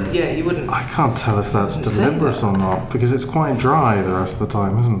it? But you wouldn't. I can't tell if that's deliberate or not, because it's quite dry the rest of the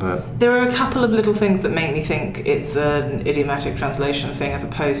time, isn't it? There are a couple of little things that make me think it's an idiomatic translation thing as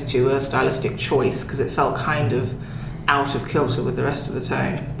opposed to a stylistic choice, because it felt kind of out of kilter with the rest of the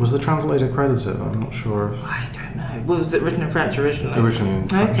tone. Was the translator credited? I'm not sure if... I don't know. Was it written in French originally? Originally in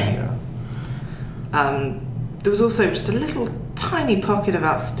French, okay. Yeah. There was also just a little tiny pocket of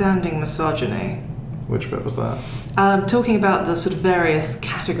outstanding misogyny. Which bit was that? Talking about the sort of various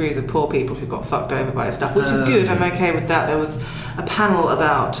categories of poor people who got fucked over by stuff, which is good. I'm okay with that. There was a panel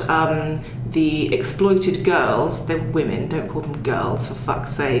about the exploited girls. They're women, don't call them girls for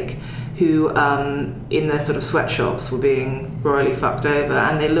fuck's sake, who in their sort of sweatshops were being royally fucked over,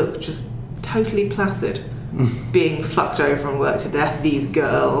 and they look just totally placid being fucked over and worked to death, these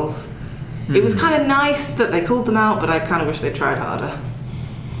girls. It was kind of nice that they called them out, but I kind of wish they tried harder.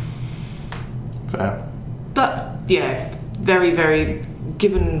 Fair. But, very, very...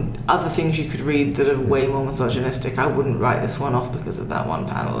 Given other things you could read that are way more misogynistic, I wouldn't write this one off because of that one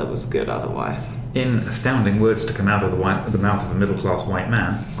panel. It was good otherwise. In astounding words to come out of the mouth of a middle-class white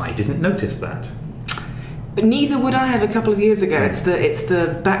man, I didn't notice that. Neither would I have a couple of years ago. It's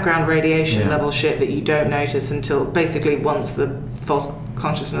the background radiation level shit that you don't notice until basically once the false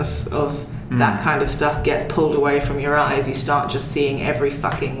consciousness of that kind of stuff gets pulled away from your eyes, you start just seeing every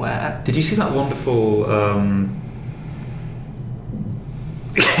fucking where. Did you see that wonderful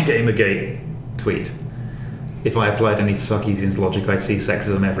Gamergate tweet? If I applied any Sarkeesian's logic, I'd see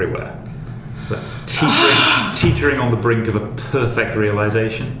sexism everywhere. So teetering on the brink of a perfect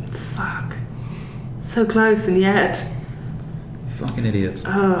realization. Fuck. So close and yet. Fucking idiots.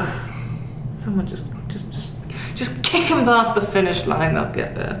 Oh, someone just kick them past the finish line. They'll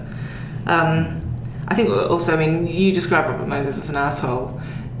get there. I think also, you described Robert Moses as an asshole.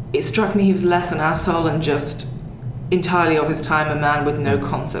 It struck me he was less an asshole and just entirely of his time a man with no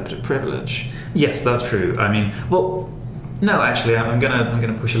concept of privilege. Yes, that's true. No, actually, I'm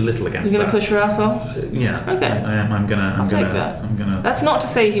gonna push a little against that. You're gonna push your asshole? Yeah. Okay. I'll take that. That's not to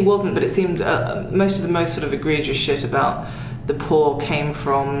say he wasn't, but it seemed most of the most sort of egregious shit about the poor came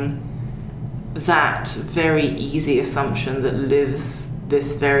from that very easy assumption that lives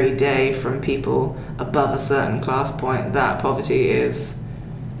this very day from people above a certain class point, that poverty is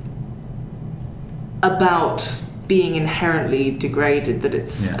about being inherently degraded, that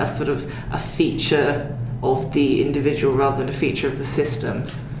it's a sort of a feature of the individual rather than a feature of the system.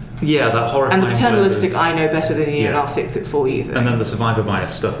 Yeah, that horrifying... And the paternalistic, I know better than you and I'll fix it for you thing. And then the survivor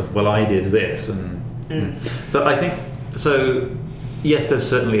bias stuff of, well, I did this. But I think, so, yes, there's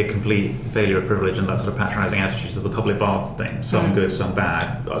certainly a complete failure of privilege and that sort of patronising attitude to the public bath thing, some good, some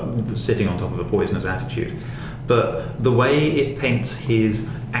bad, sitting on top of a poisonous attitude. But the way it paints his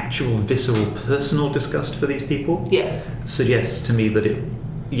actual visceral personal disgust for these people suggests to me that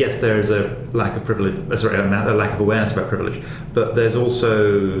there is a lack of privilege, a lack of awareness about privilege, but there's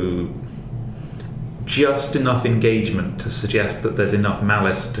also just enough engagement to suggest that there's enough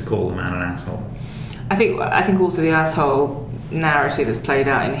malice to call the man an asshole. I think also the asshole narrative is played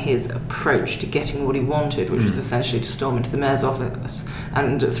out in his approach to getting what he wanted, which was essentially to storm into the mayor's office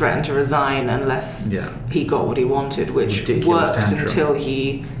and threaten to resign unless he got what he wanted, which worked until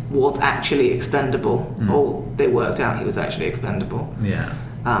he was actually expendable, or they worked out he was actually expendable. Yeah.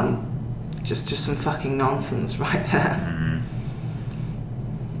 Just some fucking nonsense right there.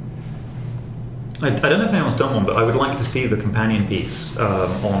 I don't know if anyone's done one, but I would like to see the companion piece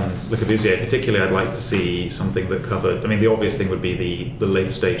on Le Corbusier. Particularly, I'd like to see something that covered... the obvious thing would be the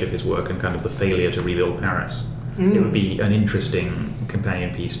later stage of his work and kind of the failure to rebuild Paris. It would be an interesting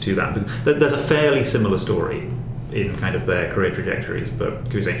companion piece to that. There's a fairly similar story in kind of their career trajectories, but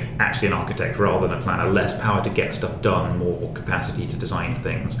Corbusier, actually an architect rather than a planner, less power to get stuff done, more capacity to design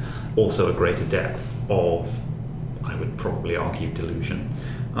things, also a greater depth of, I would probably argue, delusion.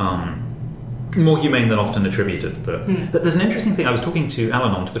 More humane than often attributed, but there's an interesting thing. I was talking to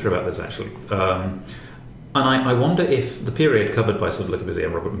Alan on Twitter about this, actually. And I wonder if the period covered by sort of Le Corbusier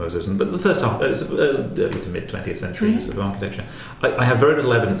and Robert Moses, and but the first half, early to mid 20th century sort of architecture, I have very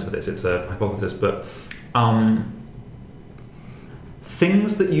little evidence for this. It's a hypothesis, but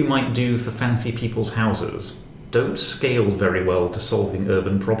things that you might do for fancy people's houses don't scale very well to solving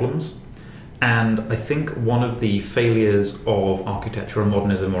urban problems. And I think one of the failures of architectural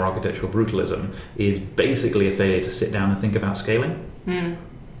modernism or architectural brutalism is basically a failure to sit down and think about scaling.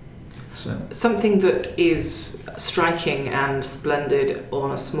 So. Something that is striking and splendid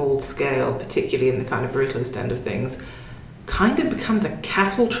on a small scale, particularly in the kind of brutalist end of things, kind of becomes a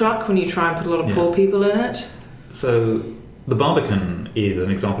cattle truck when you try and put a lot of poor people in it. So the Barbican is an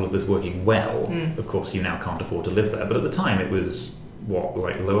example of this working well. Of course, you now can't afford to live there, but at the time it was,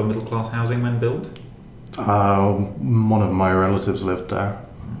 like lower middle class housing when built? One of my relatives lived there,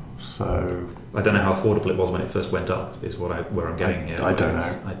 so... I don't know how affordable it was when it first went up, is where I'm getting here. I don't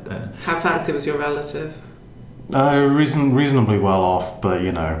know. How fancy was your relative? Reasonably well off, but,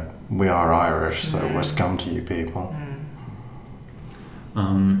 we are Irish, so we're scum to you people.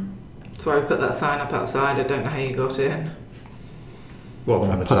 So I put that sign up outside. I don't know how you got in. Well, the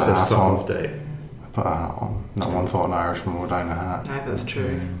one that just says "fuck off, Dave." I put a hat on. No one thought an Irishman would own a hat. No, that's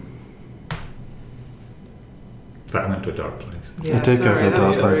true. That went to a dark place. Yeah, it did go to a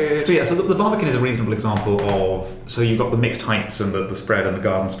dark place. So so the Barbican is a reasonable example of. So you've got the mixed heights and the spread and the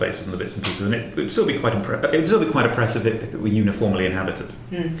garden spaces and the bits and pieces, and it would still be quite oppressive if it were uniformly inhabited.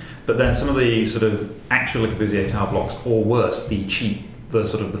 But then some of the sort of actual Le Corbusier tower blocks, or worse, the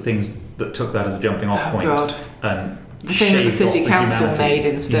things that took that as a jumping off point. God. And the thing that the city council humanity. made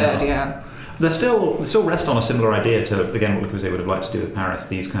instead, yeah. They still rest on a similar idea to, again, what Le Corbusier would have liked to do with Paris,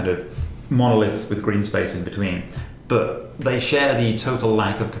 these kind of monoliths with green space in between. But they share the total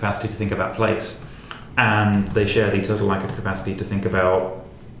lack of capacity to think about place, and they share the total lack of capacity to think about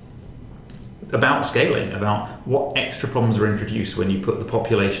scaling, about what extra problems are introduced when you put the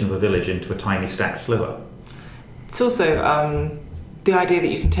population of a village into a tiny stacked sliver. It's also the idea that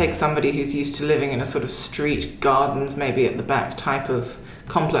you can take somebody who's used to living in a sort of street gardens, maybe at the back type of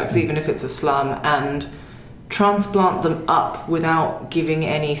complex, even if it's a slum, and transplant them up without giving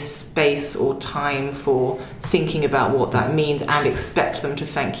any space or time for thinking about what that means, and expect them to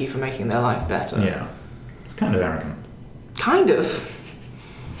thank you for making their life better. Yeah. It's kind of arrogant. Kind of.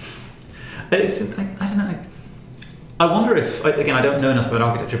 I don't know. I wonder if, again, I don't know enough about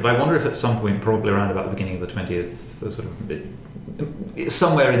architecture, but I wonder if at some point, probably around about the beginning of the 20th, sort of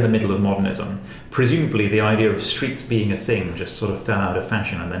somewhere in the middle of modernism, presumably the idea of streets being a thing just sort of fell out of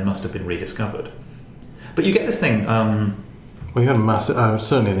fashion and then must have been rediscovered. But you get this thing. Well, you had a massive.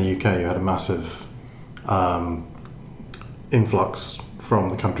 Certainly in the UK, you had a massive influx from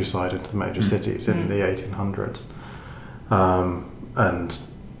the countryside into the major cities in the 1800s, and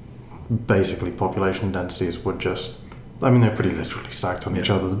basically population densities were just. They're pretty literally stacked on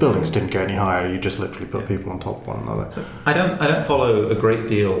each other. The buildings didn't get any higher. You just literally put people on top of one another. So I don't follow a great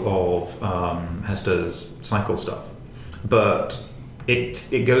deal of Hester's cycle stuff, but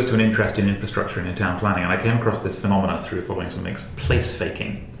it goes to an interest in infrastructure and in town planning. And I came across this phenomena through following some mix of place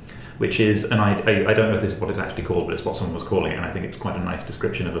faking, which is, and I don't know if this is what it's actually called, but it's what someone was calling it, and I think it's quite a nice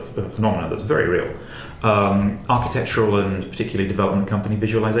description of a phenomenon that's very real. Architectural and particularly development company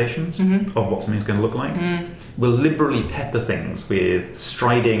visualizations of what something's going to look like will liberally pepper things with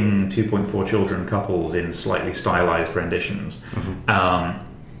striding 2.4 children couples in slightly stylized renditions and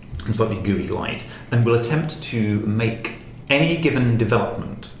slightly gooey light, and will attempt to make any given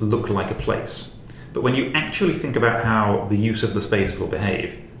development look like a place. But when you actually think about how the use of the space will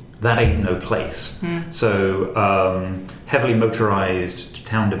behave, that ain't no place. So heavily motorized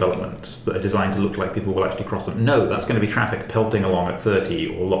town developments that are designed to look like people will actually cross them. No, that's going to be traffic pelting along at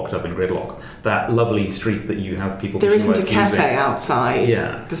 30 or locked up in gridlock. That lovely street that you have people... There isn't a cafe outside.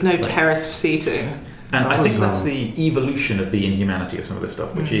 Yeah. There's no terraced seating. And I think that's the evolution of the inhumanity of some of this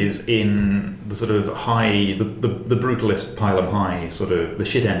stuff, which is in the sort of high, the brutalist pile-em high, sort of the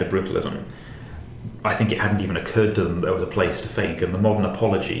shit end of brutalism. I think it hadn't even occurred to them that there was a place to fake, and the modern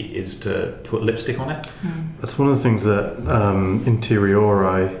apology is to put lipstick on it. That's one of the things that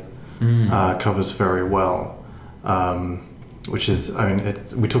Interiori covers very well, which is,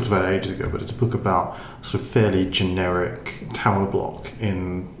 we talked about it ages ago, but it's a book about sort of fairly generic tower block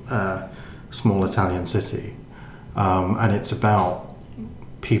in a small Italian city, and it's about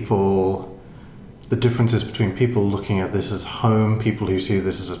people, the differences between people looking at this as home, people who see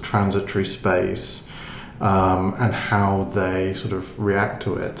this as a transitory space, and how they sort of react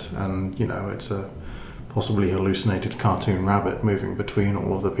to it. And, it's a possibly hallucinated cartoon rabbit moving between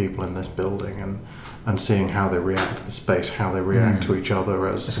all of the people in this building, and and seeing how they react to the space, how they react to each other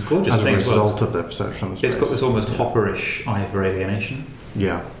as It's a gorgeous as a thing as well. result of their perception of the space. It's got this almost Hopperish eye for alienation.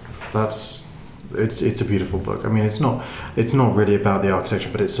 Yeah, it's a beautiful book. I mean, it's not really about the architecture,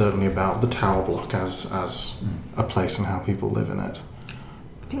 but it's certainly about the tower block as a place and how people live in it.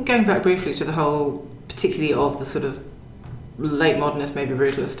 I think going back briefly to the whole, particularly of the sort of late modernist, maybe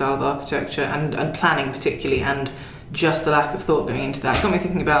brutalist style of architecture and planning particularly, and just the lack of thought going into that, got me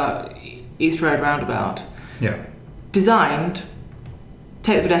thinking about East Road Roundabout. Yeah. Designed,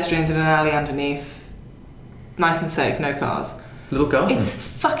 take the pedestrians in an alley underneath, nice and safe, no cars. Little garden. It's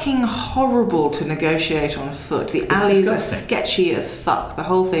fucking horrible to negotiate on foot. The It's alleys are disgusting. sketchy as fuck. The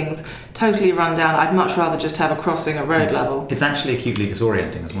whole thing's totally run down. I'd much rather just have a crossing at road level. It's actually acutely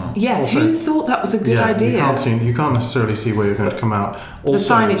disorienting as well. Yes, Also- who thought that was a good idea? You can't necessarily see where you're going to come out. The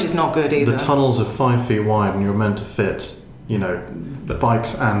Also, signage is not good either. the tunnels are 5 feet wide, and you're meant to fit,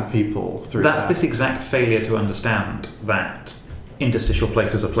 bikes and people through. That's that. this exact failure to understand that interstitial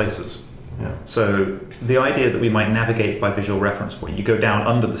places are places. Yeah. So the idea that we might navigate by visual reference point, you go down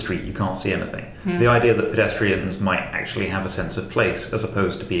under the street, you can't see anything. The idea that pedestrians might actually have a sense of place as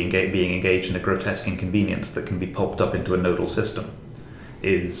opposed to being engaged in a grotesque inconvenience that can be pulped up into a nodal system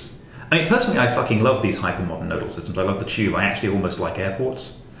is... I mean, personally, I fucking love these hypermodern nodal systems. I love the tube. I actually almost like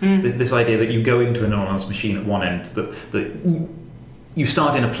airports. This idea that you go into an autonomous machine at one end, that you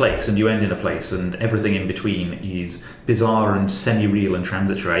start in a place and you end in a place, and everything in between is bizarre and semi-real and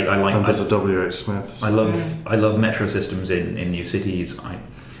transitory. And there's a W.H. Smith's. I love metro systems in new cities.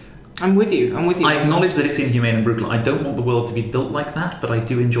 I'm with you. I acknowledge that it's inhumane and brutal. I don't want the world to be built like that, but I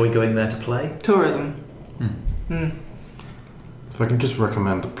do enjoy going there to play. Tourism. If I can just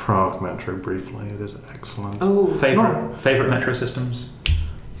recommend the Prague Metro briefly, it is excellent. Oh, Favorite metro systems?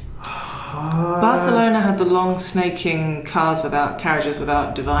 Barcelona had the long snaking carriages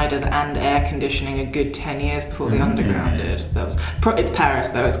without dividers and air conditioning a good 10 years before the underground did. It's Paris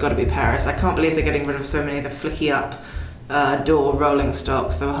though, it's got to be Paris. I can't believe they're getting rid of so many of the flicky up door rolling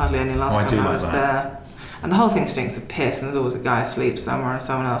stocks. There were hardly any last time I was there. And the whole thing stinks of piss, and there's always a guy asleep somewhere and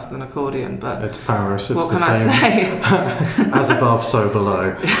someone else with an accordion. But it's Paris. It's what the can same. I say? As above, so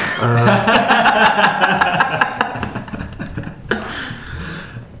below.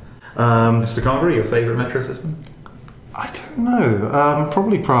 Mr. Convery, your favourite metro system? I don't know.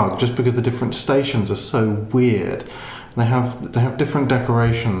 Probably Prague, just because the different stations are so weird. They have different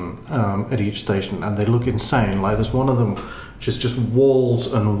decoration at each station, and they look insane. Like there's one of them which is just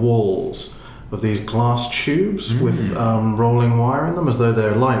walls and walls of these glass tubes with rolling wire in them, as though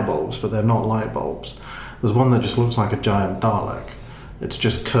they're light bulbs, but they're not light bulbs. There's one that just looks like a giant Dalek. It's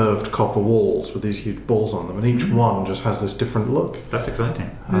just curved copper walls with these huge balls on them, and each one just has this different look. That's exciting.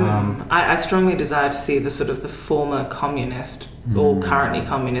 I strongly desire to see the former communist or currently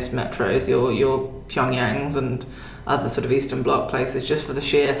communist metros, your Pyongyangs and other sort of Eastern Bloc places, just for the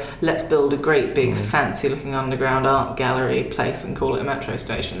sheer let's build a great big fancy looking underground art gallery place and call it a metro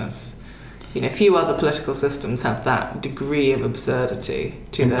station. It's, few other political systems have that degree of absurdity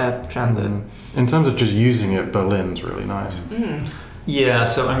to their transit. In terms of just using it, Berlin's really nice. Yeah,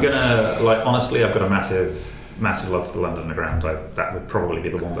 so I'm gonna honestly, I've got a massive love for the London Underground. That would probably be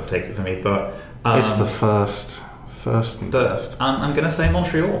the one that takes it for me. But it's the first and best. I'm gonna say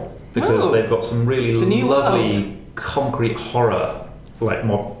Montreal because they've got some really lovely concrete horror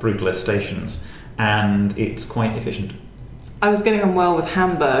brutalist stations, and it's quite efficient. I was getting on well with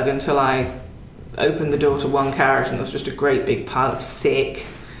Hamburg until I opened the door to one carriage and there was just a great big pile of sick.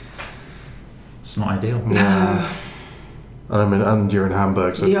 It's not ideal. Yeah. I mean, and you're in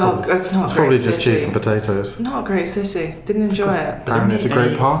Hamburg, so it's probably just cheese and potatoes. Not a great city. Didn't enjoy it. Apparently it's a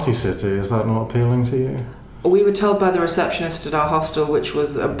great party city. Is that not appealing to you? We were told by the receptionist at our hostel, which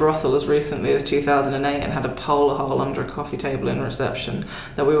was a brothel as recently as 2008 and had a pole hole under a coffee table in reception,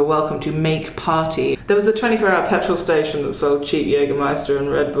 that we were welcome to make party. There was a 24-hour petrol station that sold cheap Jägermeister and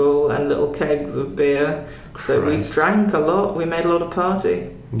Red Bull and little kegs of beer. So we drank a lot. We made a lot of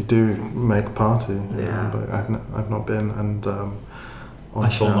party. You do make party. Yeah. But I've not been, and I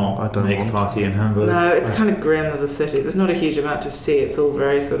shall not make party in Hamburg. No, it's kind of grim as a city. There's not a huge amount to see. It's all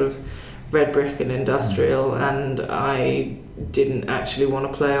very sort of red brick and industrial, and I didn't actually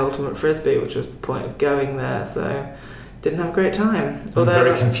want to play Ultimate Frisbee, which was the point of going there, so didn't have a great time. I'm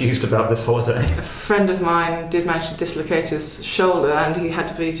very confused about this holiday. A friend of mine did manage to dislocate his shoulder, and he had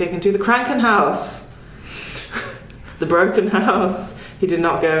to be taken to the Krankenhaus. The broken house. He did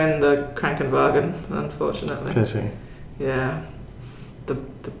not go in the Krankenwagen, unfortunately. Pity. Yeah. The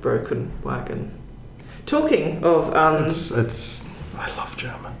broken wagon. Talking of it's I love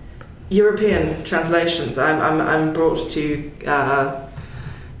German. European translations, I'm brought to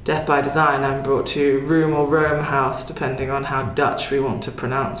Death by Design, I'm brought to Room or Rome House, depending on how Dutch we want to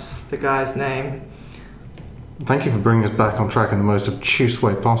pronounce the guy's name. Thank you for bringing us back on track in the most obtuse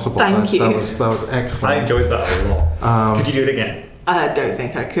way possible. Thank you. That was excellent. I enjoyed that a lot. Could you do it again? I don't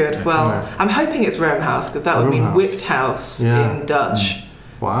think I could. Well, No. I'm hoping it's Rome House, because that would Rome mean House. whipped house in Dutch.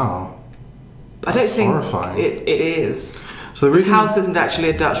 Wow. I don't That's think horrifying. it is. So the reason House isn't actually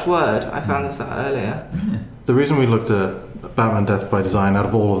a Dutch word. I found this out earlier. The reason we looked at Batman Death by Design out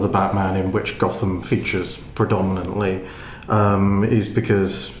of all of the Batman in which Gotham features predominantly is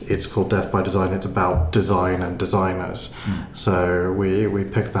because it's called Death by Design. It's about design and designers. So we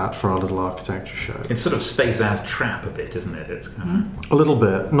picked that for our little architecture show. It's sort of Space as Trap a bit, isn't it? It's kind A little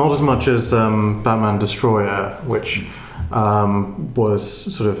bit. Not as much as Batman Destroyer, which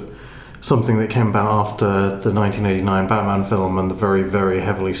was sort of something that came about after the 1989 Batman film and the very, very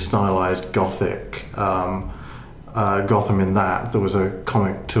heavily stylized Gothic Gotham in that. There was a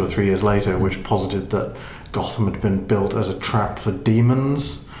comic 2 or 3 years later which posited that Gotham had been built as a trap for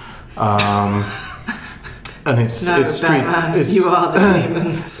demons. And its street, Batman, its, you are the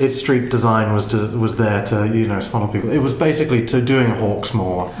demons. its street design was there to funnel people. It was basically to doing a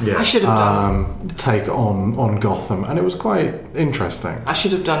Hawksmoor yeah. I should have done. take on Gotham, and it was quite interesting. I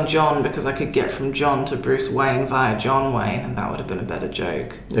should have done John, because I could get from John to Bruce Wayne via John Wayne, and that would have been a better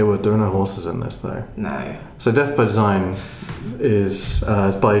joke. There are no horses in this though. No. So Death by Design is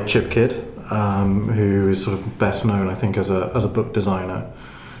by Chip Kidd, who is sort of best known, I think, as a book designer,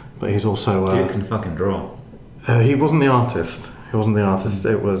 but he's also You can fucking draw. he wasn't the artist.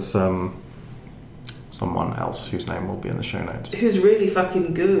 It was someone else whose name will be in the show notes. Who's really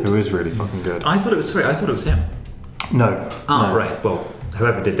fucking good. Who is really fucking good. I thought it was him. No. Oh, no. right. Well,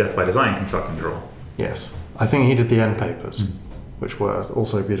 whoever did Death by Design can fucking draw. Yes. I think he did the end papers, which were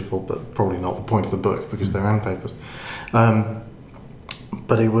also beautiful, but probably not the point of the book because they're end papers.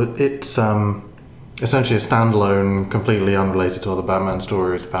 But it's essentially a standalone, completely unrelated to other Batman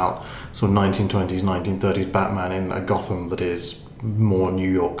story. It's about sort of 1920s, 1930s Batman in a Gotham that is more New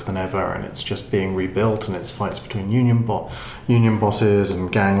York than ever, and it's just being rebuilt, and it's fights between union bosses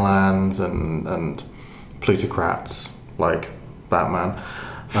and ganglands and plutocrats like Batman.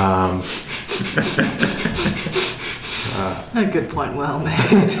 A good point, well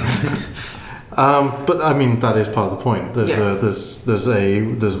made. But I mean that is part of the point. Yes.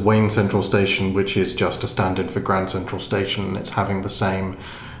 There's Wayne Central Station, which is just a stand-in for Grand Central Station, and it's having the same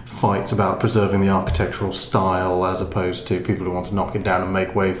fights about preserving the architectural style as opposed to people who want to knock it down and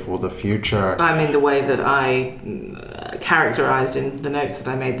make way for the future. I mean, the way that I characterised in the notes that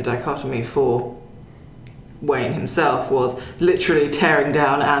I made the dichotomy for Wayne himself was literally tearing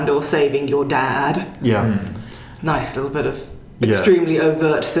down and or saving your dad. Yeah. Nice little bit of extremely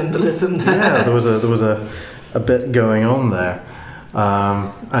overt symbolism there. Yeah, there was a bit going on there.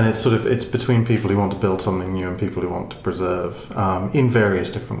 And it's between people who want to build something new and people who want to preserve in various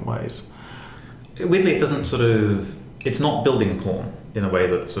different ways. Weirdly, it doesn't it's not building porn in a way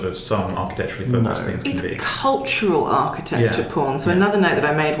that sort of some architecturally focused things can It's be. cultural architecture porn. So Yeah. another note that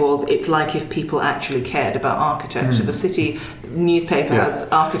I made was, it's like if people actually cared about architecture. The city newspaper has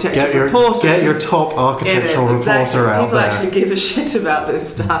architecture reporters. Get your top architectural in it, exactly. reporter out People there. actually give a shit about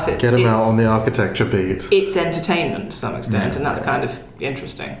this stuff. Get him out on the architecture beat. It's entertainment to some extent, and that's kind of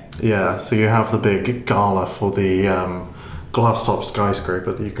interesting. Yeah, so you have the big gala for the glass-top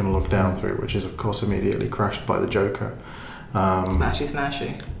skyscraper that you can look down through, which is of course immediately crashed by the Joker. Smashy,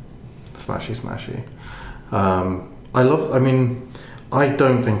 smashy. Smashy. I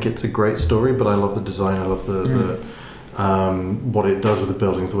don't think it's a great story, but I love the design. I love the what it does with the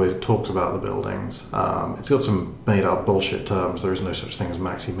buildings, the way it talks about the buildings. It's got some made-up bullshit terms. There is no such thing as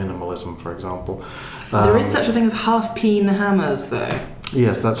maxi minimalism, for example. There is such a thing as half-peen hammers, though.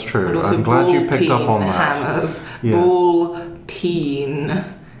 Yes, that's true. And also I'm glad you picked up on ball-peen that. Hammers. Yeah. Ball-peen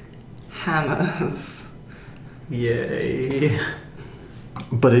hammers. Yay.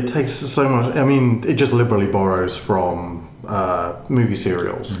 But it takes so much. I mean, it just liberally borrows from movie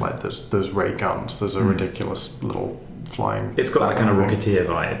serials. Like there's ray guns. There's a ridiculous little flying. It's got that kind of thing. Rocketeer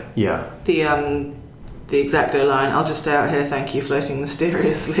vibe. Yeah. The Exacto line, "I'll just stay out here, thank you," floating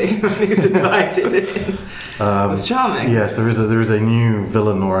mysteriously when he's invited in. It was charming. Yes, there is a new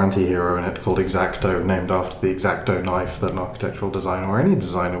villain or anti-hero in it called Exacto, named after the Exacto knife that an architectural designer or any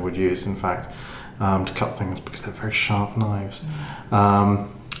designer would use, in fact, to cut things because they're very sharp knives.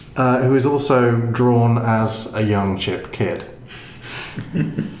 Who is also drawn as a young Chip Kidd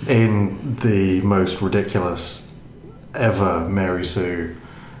in the most ridiculous ever Mary Sue.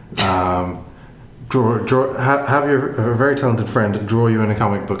 Have your a very talented friend draw you in a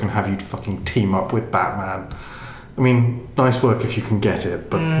comic book and have you fucking team up with Batman I mean, nice work if you can get it,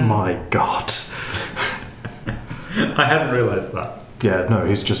 but my God. I hadn't realised that. Yeah, no,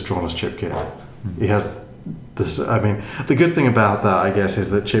 he's just drawn as Chip Kidd. He has this. I mean, the good thing about that, I guess,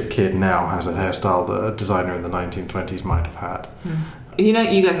 is that Chip Kidd now has a hairstyle that a designer in the 1920s might have had. You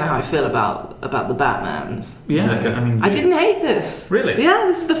guys know how I feel about the Batmans. Yeah, Yeah. I mean... I didn't hate this. Really? Yeah,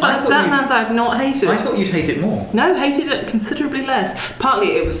 this is the first thought Batmans I've not hated. I thought you'd hate it more. No, hated it considerably less.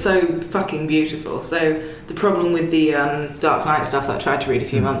 Partly it was so fucking beautiful. So the problem with the Dark Knight stuff that I tried to read a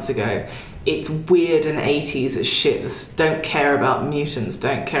few months ago, it's weird and 80s as shit. Don't care about mutants,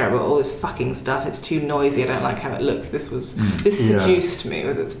 don't care about all this fucking stuff. It's too noisy, I don't like how it looks. This seduced me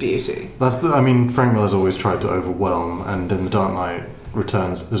with its beauty. Frank Miller's always tried to overwhelm, and in The Dark Knight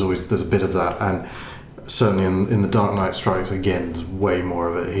Returns, there's a bit of that, and certainly in The Dark Knight Strikes again, there's way more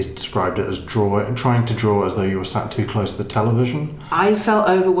of it. He's described it as trying to draw as though you were sat too close to the television. I felt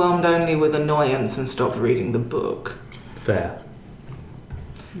overwhelmed only with annoyance and stopped reading the book. Fair.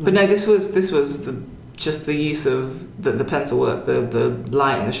 But no, this was just the use of the pencil work, the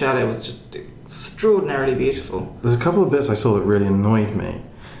light and the shadow was just extraordinarily beautiful. There's a couple of bits I saw that really annoyed me,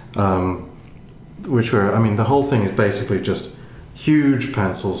 which were, the whole thing is basically just huge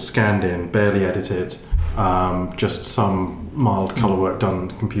pencils scanned in, barely edited, just some mild colour work done,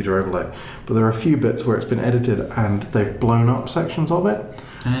 computer overlay. But there are a few bits where it's been edited and they've blown up sections of it.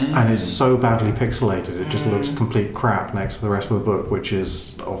 And it's so badly pixelated, it just looks complete crap next to the rest of the book, which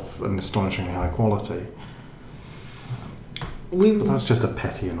is of an astonishingly high quality. But that's just a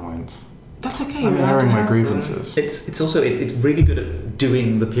petty annoyance. That's okay. I'm airing my grievances. It's also it's really good at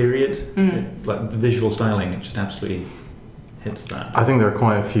doing the period, like the visual styling. It just absolutely hits that. I think there are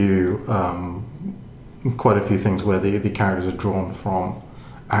quite a few things where the characters are drawn from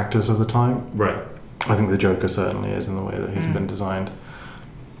actors of the time. Right. I think the Joker certainly is in the way that he's been designed.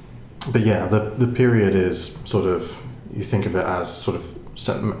 But yeah, the period is sort of, you think of it as sort of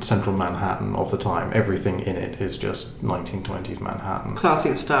central Manhattan of the time. Everything in it is just 1920s Manhattan. Classy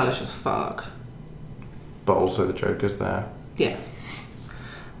and stylish as fuck. But also the Joker's there. Yes.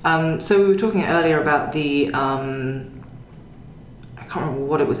 So we were talking earlier about the... I can't remember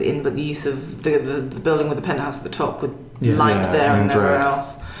what it was in, but the use of the building with the penthouse at the top with light there and nowhere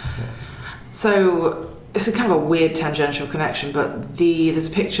else. Yeah. So... It's a kind of a weird tangential connection, but there's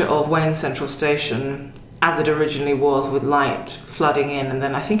a picture of Wayne Central Station as it originally was, with light flooding in, and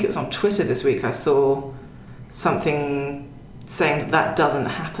then I think it was on Twitter this week I saw something saying that doesn't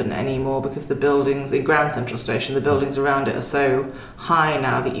happen anymore because the buildings in Grand Central Station, the buildings around it are so high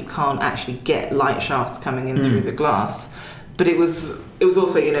now that you can't actually get light shafts coming in through the glass. But it was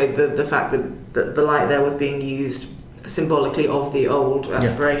also, the fact that the light there was being used symbolically of the old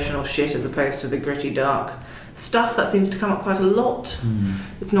aspirational shit as opposed to the gritty dark stuff that seems to come up quite a lot.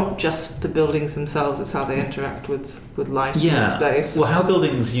 It's not just the buildings themselves, it's how they interact with light and space. Well, how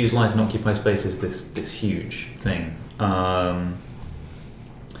buildings use light and occupy space is this huge thing,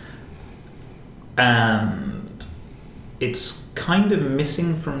 and it's kind of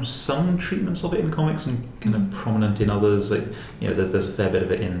missing from some treatments of it in comics and kind of prominent in others. There's a fair bit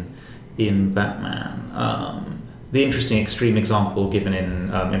of it in Batman. The interesting extreme example given in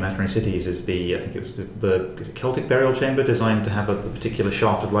Imaginary Cities is the Celtic burial chamber, designed to have a particular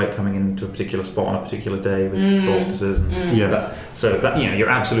shaft of light coming into a particular spot on a particular day with solstices. And Yes. Your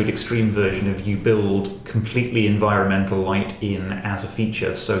absolute extreme version of you build completely environmental light in as a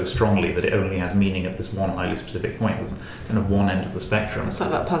feature so strongly that it only has meaning at this one highly specific point. There's kind of one end of the spectrum. It's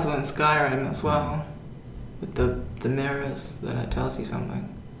like that puzzle in Skyrim as well, with the mirrors, then it tells you something.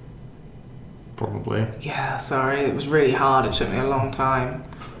 Probably. Yeah, sorry, it was really hard. It took me a long time.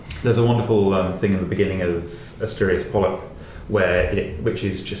 There's a wonderful thing in the beginning of Asterius Polyp, which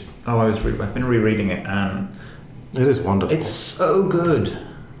is just I've been rereading it and it is wonderful. It's so good.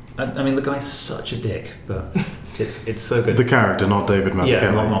 I mean, the guy's such a dick, but it's so good. The character, not David Mazzucchelli.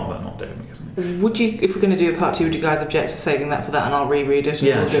 Yeah, not David Mazzucchelli. Would you, if we're going to do a part 2, would you guys object to saving that for that and I'll reread it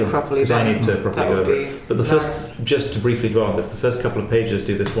and we'll do it properly? Because I need to properly go over it. But nice. Just to briefly dwell on this, the first couple of pages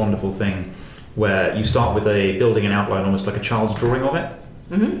do this wonderful thing where you start with a building and outline almost like a child's drawing of it.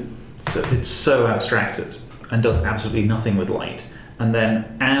 So it's so abstracted and does absolutely nothing with light. And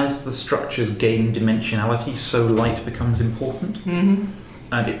then as the structures gain dimensionality, so light becomes important. And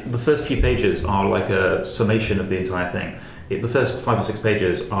the first few pages are like a summation of the entire thing. The first 5 or 6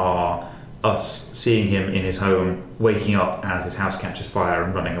 pages are us seeing him in his home, waking up as his house catches fire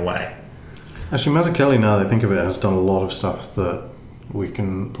and running away. Actually, Mazzucchelli, now that I think of it, has done a lot of stuff that we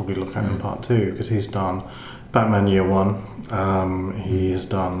can probably look at in part 2, because he's done Batman Year One, he has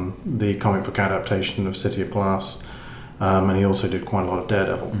done the comic book adaptation of City of Glass, and he also did quite a lot of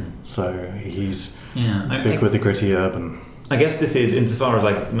Daredevil. So he's big with the gritty urban. I guess this is, insofar as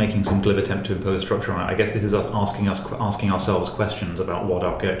like making some glib attempt to impose structure on it, I guess this is us asking ourselves questions about what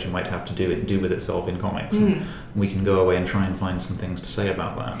architecture might have to do with itself in comics. And we can go away and try and find some things to say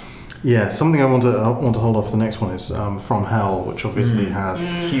about that. Yeah, something I want to hold off. The next one is From Hell, which obviously has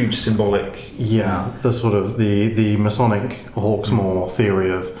huge symbolic. Yeah, the sort of the Masonic Hawksmoor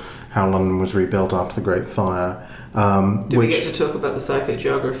theory of how London was rebuilt after the Great Fire. Do we get to talk about the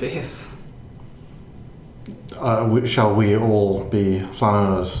psychogeography? Shall we all be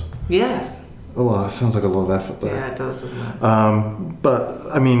flaneurs? Yes. Oh, well, that sounds like a lot of effort there. Yeah, it does, doesn't it? But,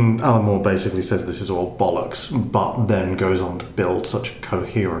 I mean, Alan Moore basically says this is all bollocks, but then goes on to build such a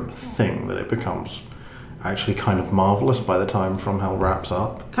coherent thing that it becomes actually kind of marvellous by the time From Hell wraps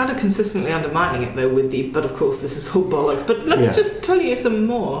up. Kind of consistently undermining it, though, but of course this is all bollocks. But let me just tell you some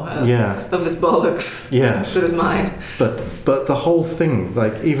more of this bollocks. Yes. That is mine. But the whole thing,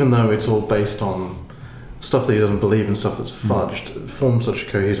 like, even though it's all based on stuff that he doesn't believe in, stuff that's fudged, forms such a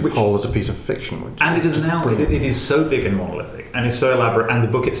cohesive whole as a piece of fiction. And it is now, it is so big and monolithic, and it's so elaborate, and the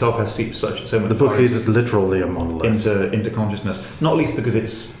book itself has seeped so much. The book is literally a monolith. Into consciousness, not least because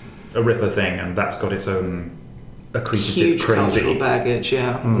it's a Ripper thing, and that's got its own accretive, huge crazy cultural baggage,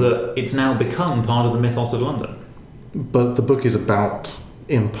 that it's now become part of the mythos of London. But the book is about,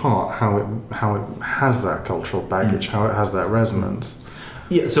 in part, how it has that cultural baggage, how it has that resonance.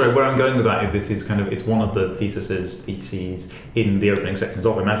 Yeah, sorry, where I'm going with that is this is it's one of the theses in the opening sections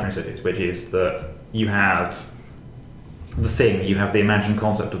of Imaginary Cities, which is that you have the thing, you have the imagined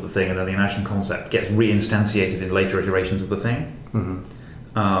concept of the thing, and then the imagined concept gets reinstantiated in later iterations of the thing.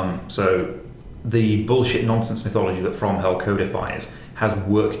 So the bullshit nonsense mythology that From Hell codifies has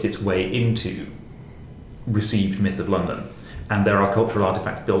worked its way into received myth of London, and there are cultural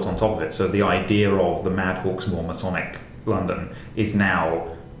artifacts built on top of it. So the idea of the Mad Hawksmoor Masonic London is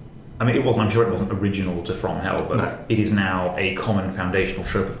now, I'm sure it wasn't original to From Hell, but it is now a common foundational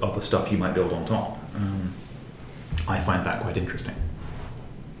trope of other stuff you might build on top. I find that quite interesting.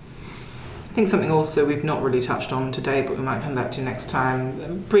 I think something also we've not really touched on today, but we might come back to next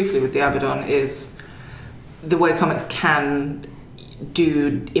time, briefly with the Abaddon, is the way comics can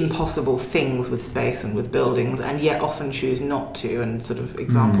do impossible things with space and with buildings, and yet often choose not to, and sort of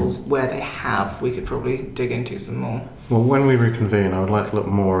examples where they have, we could probably dig into some more. Well, when we reconvene, I would like to look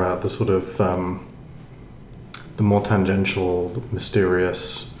more at the sort of the more tangential,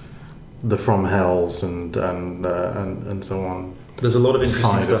 mysterious, the From Hells and so on. There's a lot of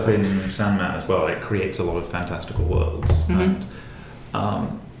interesting stuff in Sandman as well. It creates a lot of fantastical worlds, and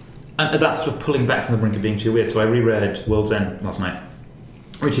that's sort of pulling back from the brink of being too weird. So I reread World's End last night,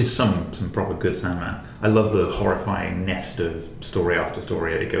 which is some proper good Sandman. I love the horrifying nest of story after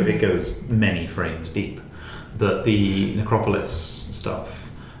story. It goes many frames deep. But the Necropolis stuff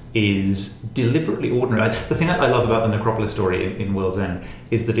is deliberately ordinary. The thing I love about the Necropolis story in World's End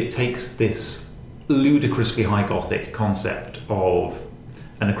is that it takes this ludicrously high Gothic concept of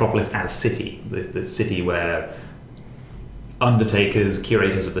a necropolis as city, this city where undertakers,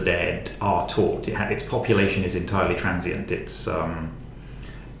 curators of the dead are taught. Its population is entirely transient. It's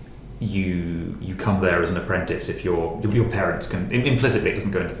you come there as an apprentice if your parents can. Implicitly, it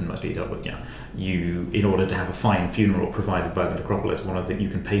doesn't go into much detail, but you, in order to have a fine funeral provided by the necropolis, one of the things you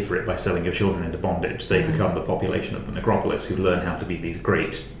can pay for it by selling your children into bondage. They become the population of the necropolis who learn how to be these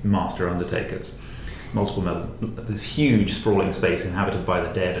great master undertakers. This huge sprawling space inhabited by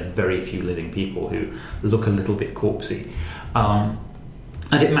the dead and very few living people who look a little bit corpsey.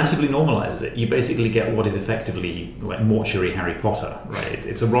 And it massively normalizes it. You basically get what is effectively like mortuary Harry Potter, right?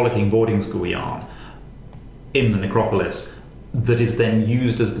 It's a rollicking boarding school yarn in the necropolis that is then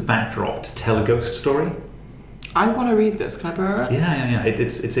used as the backdrop to tell a ghost story. I want to read this. Can I borrow it? Yeah.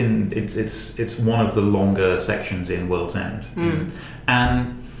 It's one of the longer sections in World's End,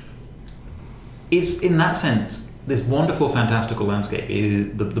 and is in that sense this wonderful fantastical landscape.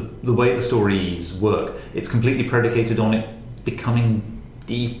 Is the way the stories work. It's completely predicated on it becoming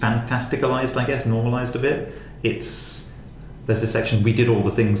defantasticalized, I guess, normalized a bit. There's this section, we did all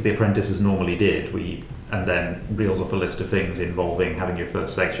the things the apprentices normally did, and then reels off a list of things involving having your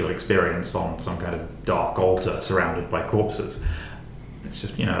first sexual experience on some kind of dark altar surrounded by corpses. It's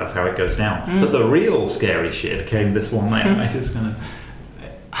just, that's how it goes down. But the real scary shit came this one night, and I just kind of...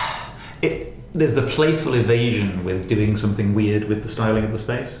 There's the playful evasion with doing something weird with the styling of the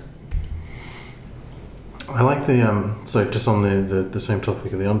space. I like so just on the same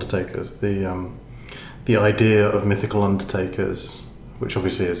topic of the Undertakers, the idea of mythical Undertakers, which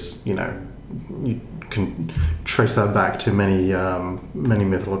obviously is, you can trace that back to many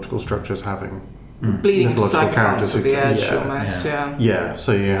mythological structures having bleeding into mythological characters psychopaths at the edge yeah, almost, yeah. Yeah,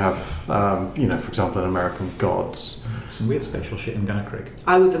 so you have, for example, in American Gods. Some weird spatial shit in Gunner Creek.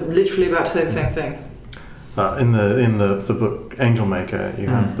 I was literally about to say the same thing. In the book Angel Maker, you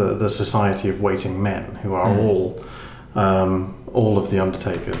have the Society of Waiting Men, who are all of the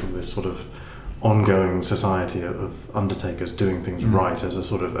undertakers of this sort of ongoing society of undertakers doing things right as a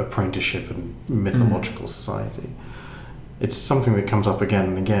sort of apprenticeship and mythological society. It's something that comes up again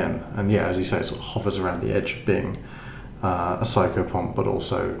and again, and yeah, as you say, it sort of hovers around the edge of being a psychopomp, but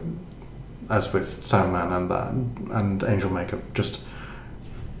also, as with Sandman and Angel Maker, just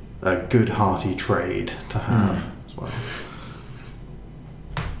a good hearty trade to have as well.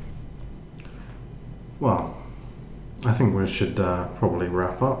 Well, I think we should probably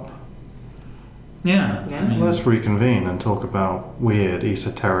wrap up. Yeah. Yeah. I mean, Let's reconvene and talk about weird,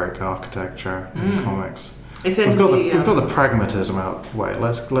 esoteric architecture in comics. If We've got anybody, the pragmatism out of the way.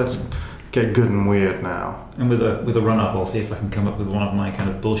 Let's get good and weird now. and with a run up, I'll see if I can come up with one of my kind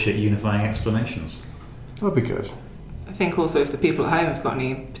of bullshit unifying explanations. That'd be good. I think also if the people at home have got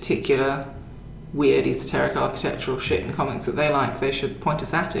any particular weird, esoteric architectural shit in comics that they like, they should point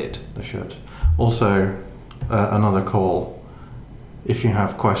us at it. They should. Also, another call. If you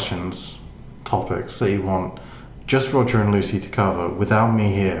have questions, topics that you want just Roger and Lucy to cover without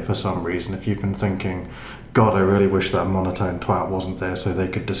me here for some reason, if you've been thinking, God, I really wish that monotone twat wasn't there so they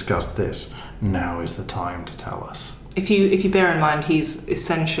could discuss this, now is the time to tell us. If you bear in mind he's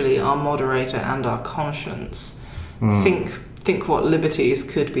essentially our moderator and our conscience, think what liberties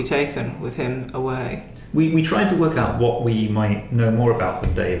could be taken with him away. We tried to work out what we might know more about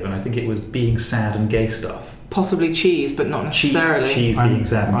than Dave, and I think it was being sad and gay stuff. Possibly cheese, but not necessarily. Cheese being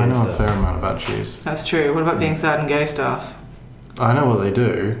sad and I gay know a stuff. fair amount about cheese. That's true. What about being sad and gay stuff? I know what they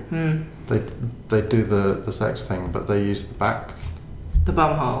do. They do the sex thing, but they use the back. The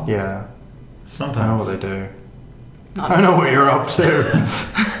bumhole. Yeah, Sometimes. I know what they do. Not I know what you're up to.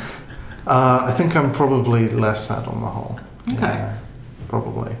 I think I'm probably less sad on the whole. Okay. Yeah,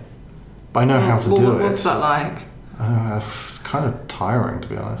 probably. But I know how to do it. What's that like? I don't know, it's kind of tiring, to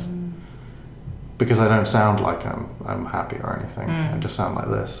be honest. Because I don't sound like I'm happy or anything. I just sound like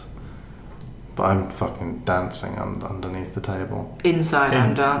this. But I'm fucking dancing underneath the table. Inside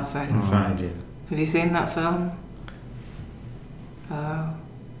I'm dancing. Inside you. Have you seen that film? Oh.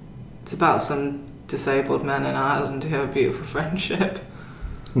 It's about some disabled men in Ireland who have a beautiful friendship.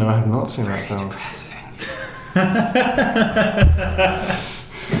 No, I have not seen Very that film. depressing.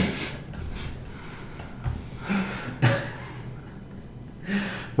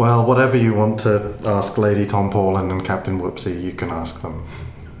 Well, whatever you want to ask Lady Tom Paulin and Captain Whoopsie, you can ask them.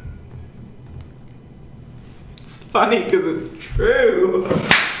 It's funny because it's true.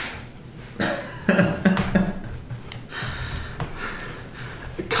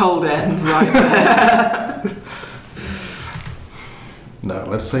 Cold end right there. No,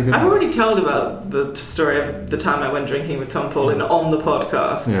 let's say goodnight. I've already told about the story of the time I went drinking with Tom Paulin on the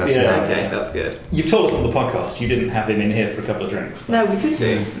podcast. Yes, Yeah. Okay, that's good. You've told us on the podcast you didn't have him in here for a couple of drinks. No, we could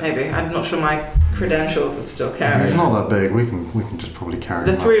do, maybe. I'm not sure my credentials would still carry. He's not that big. We can just probably carry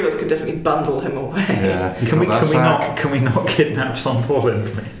The him three of us could definitely bundle him away. up. Yeah. Can we not kidnap Tom Paulin,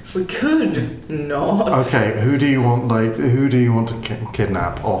 please? We could not. Okay, who do you want to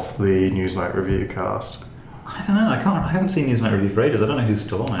kidnap off the Newsnight review cast? I don't know. I haven't seen Newsnight Review for ages. I don't know who's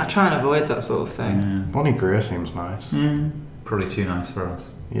still on I it. try and avoid that sort of thing. Yeah. Bonnie Greer seems nice. Probably too nice for us.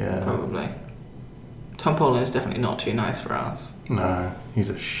 Yeah. Probably. Tom Paulin is definitely not too nice for us. No, he's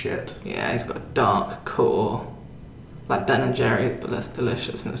a shit. Yeah, he's got a dark core. Like Ben and Jerry's, but less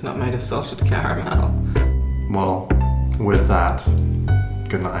delicious, and it's not made of salted caramel. Well, with that,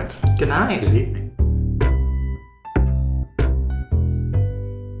 good night. Good night. Good evening.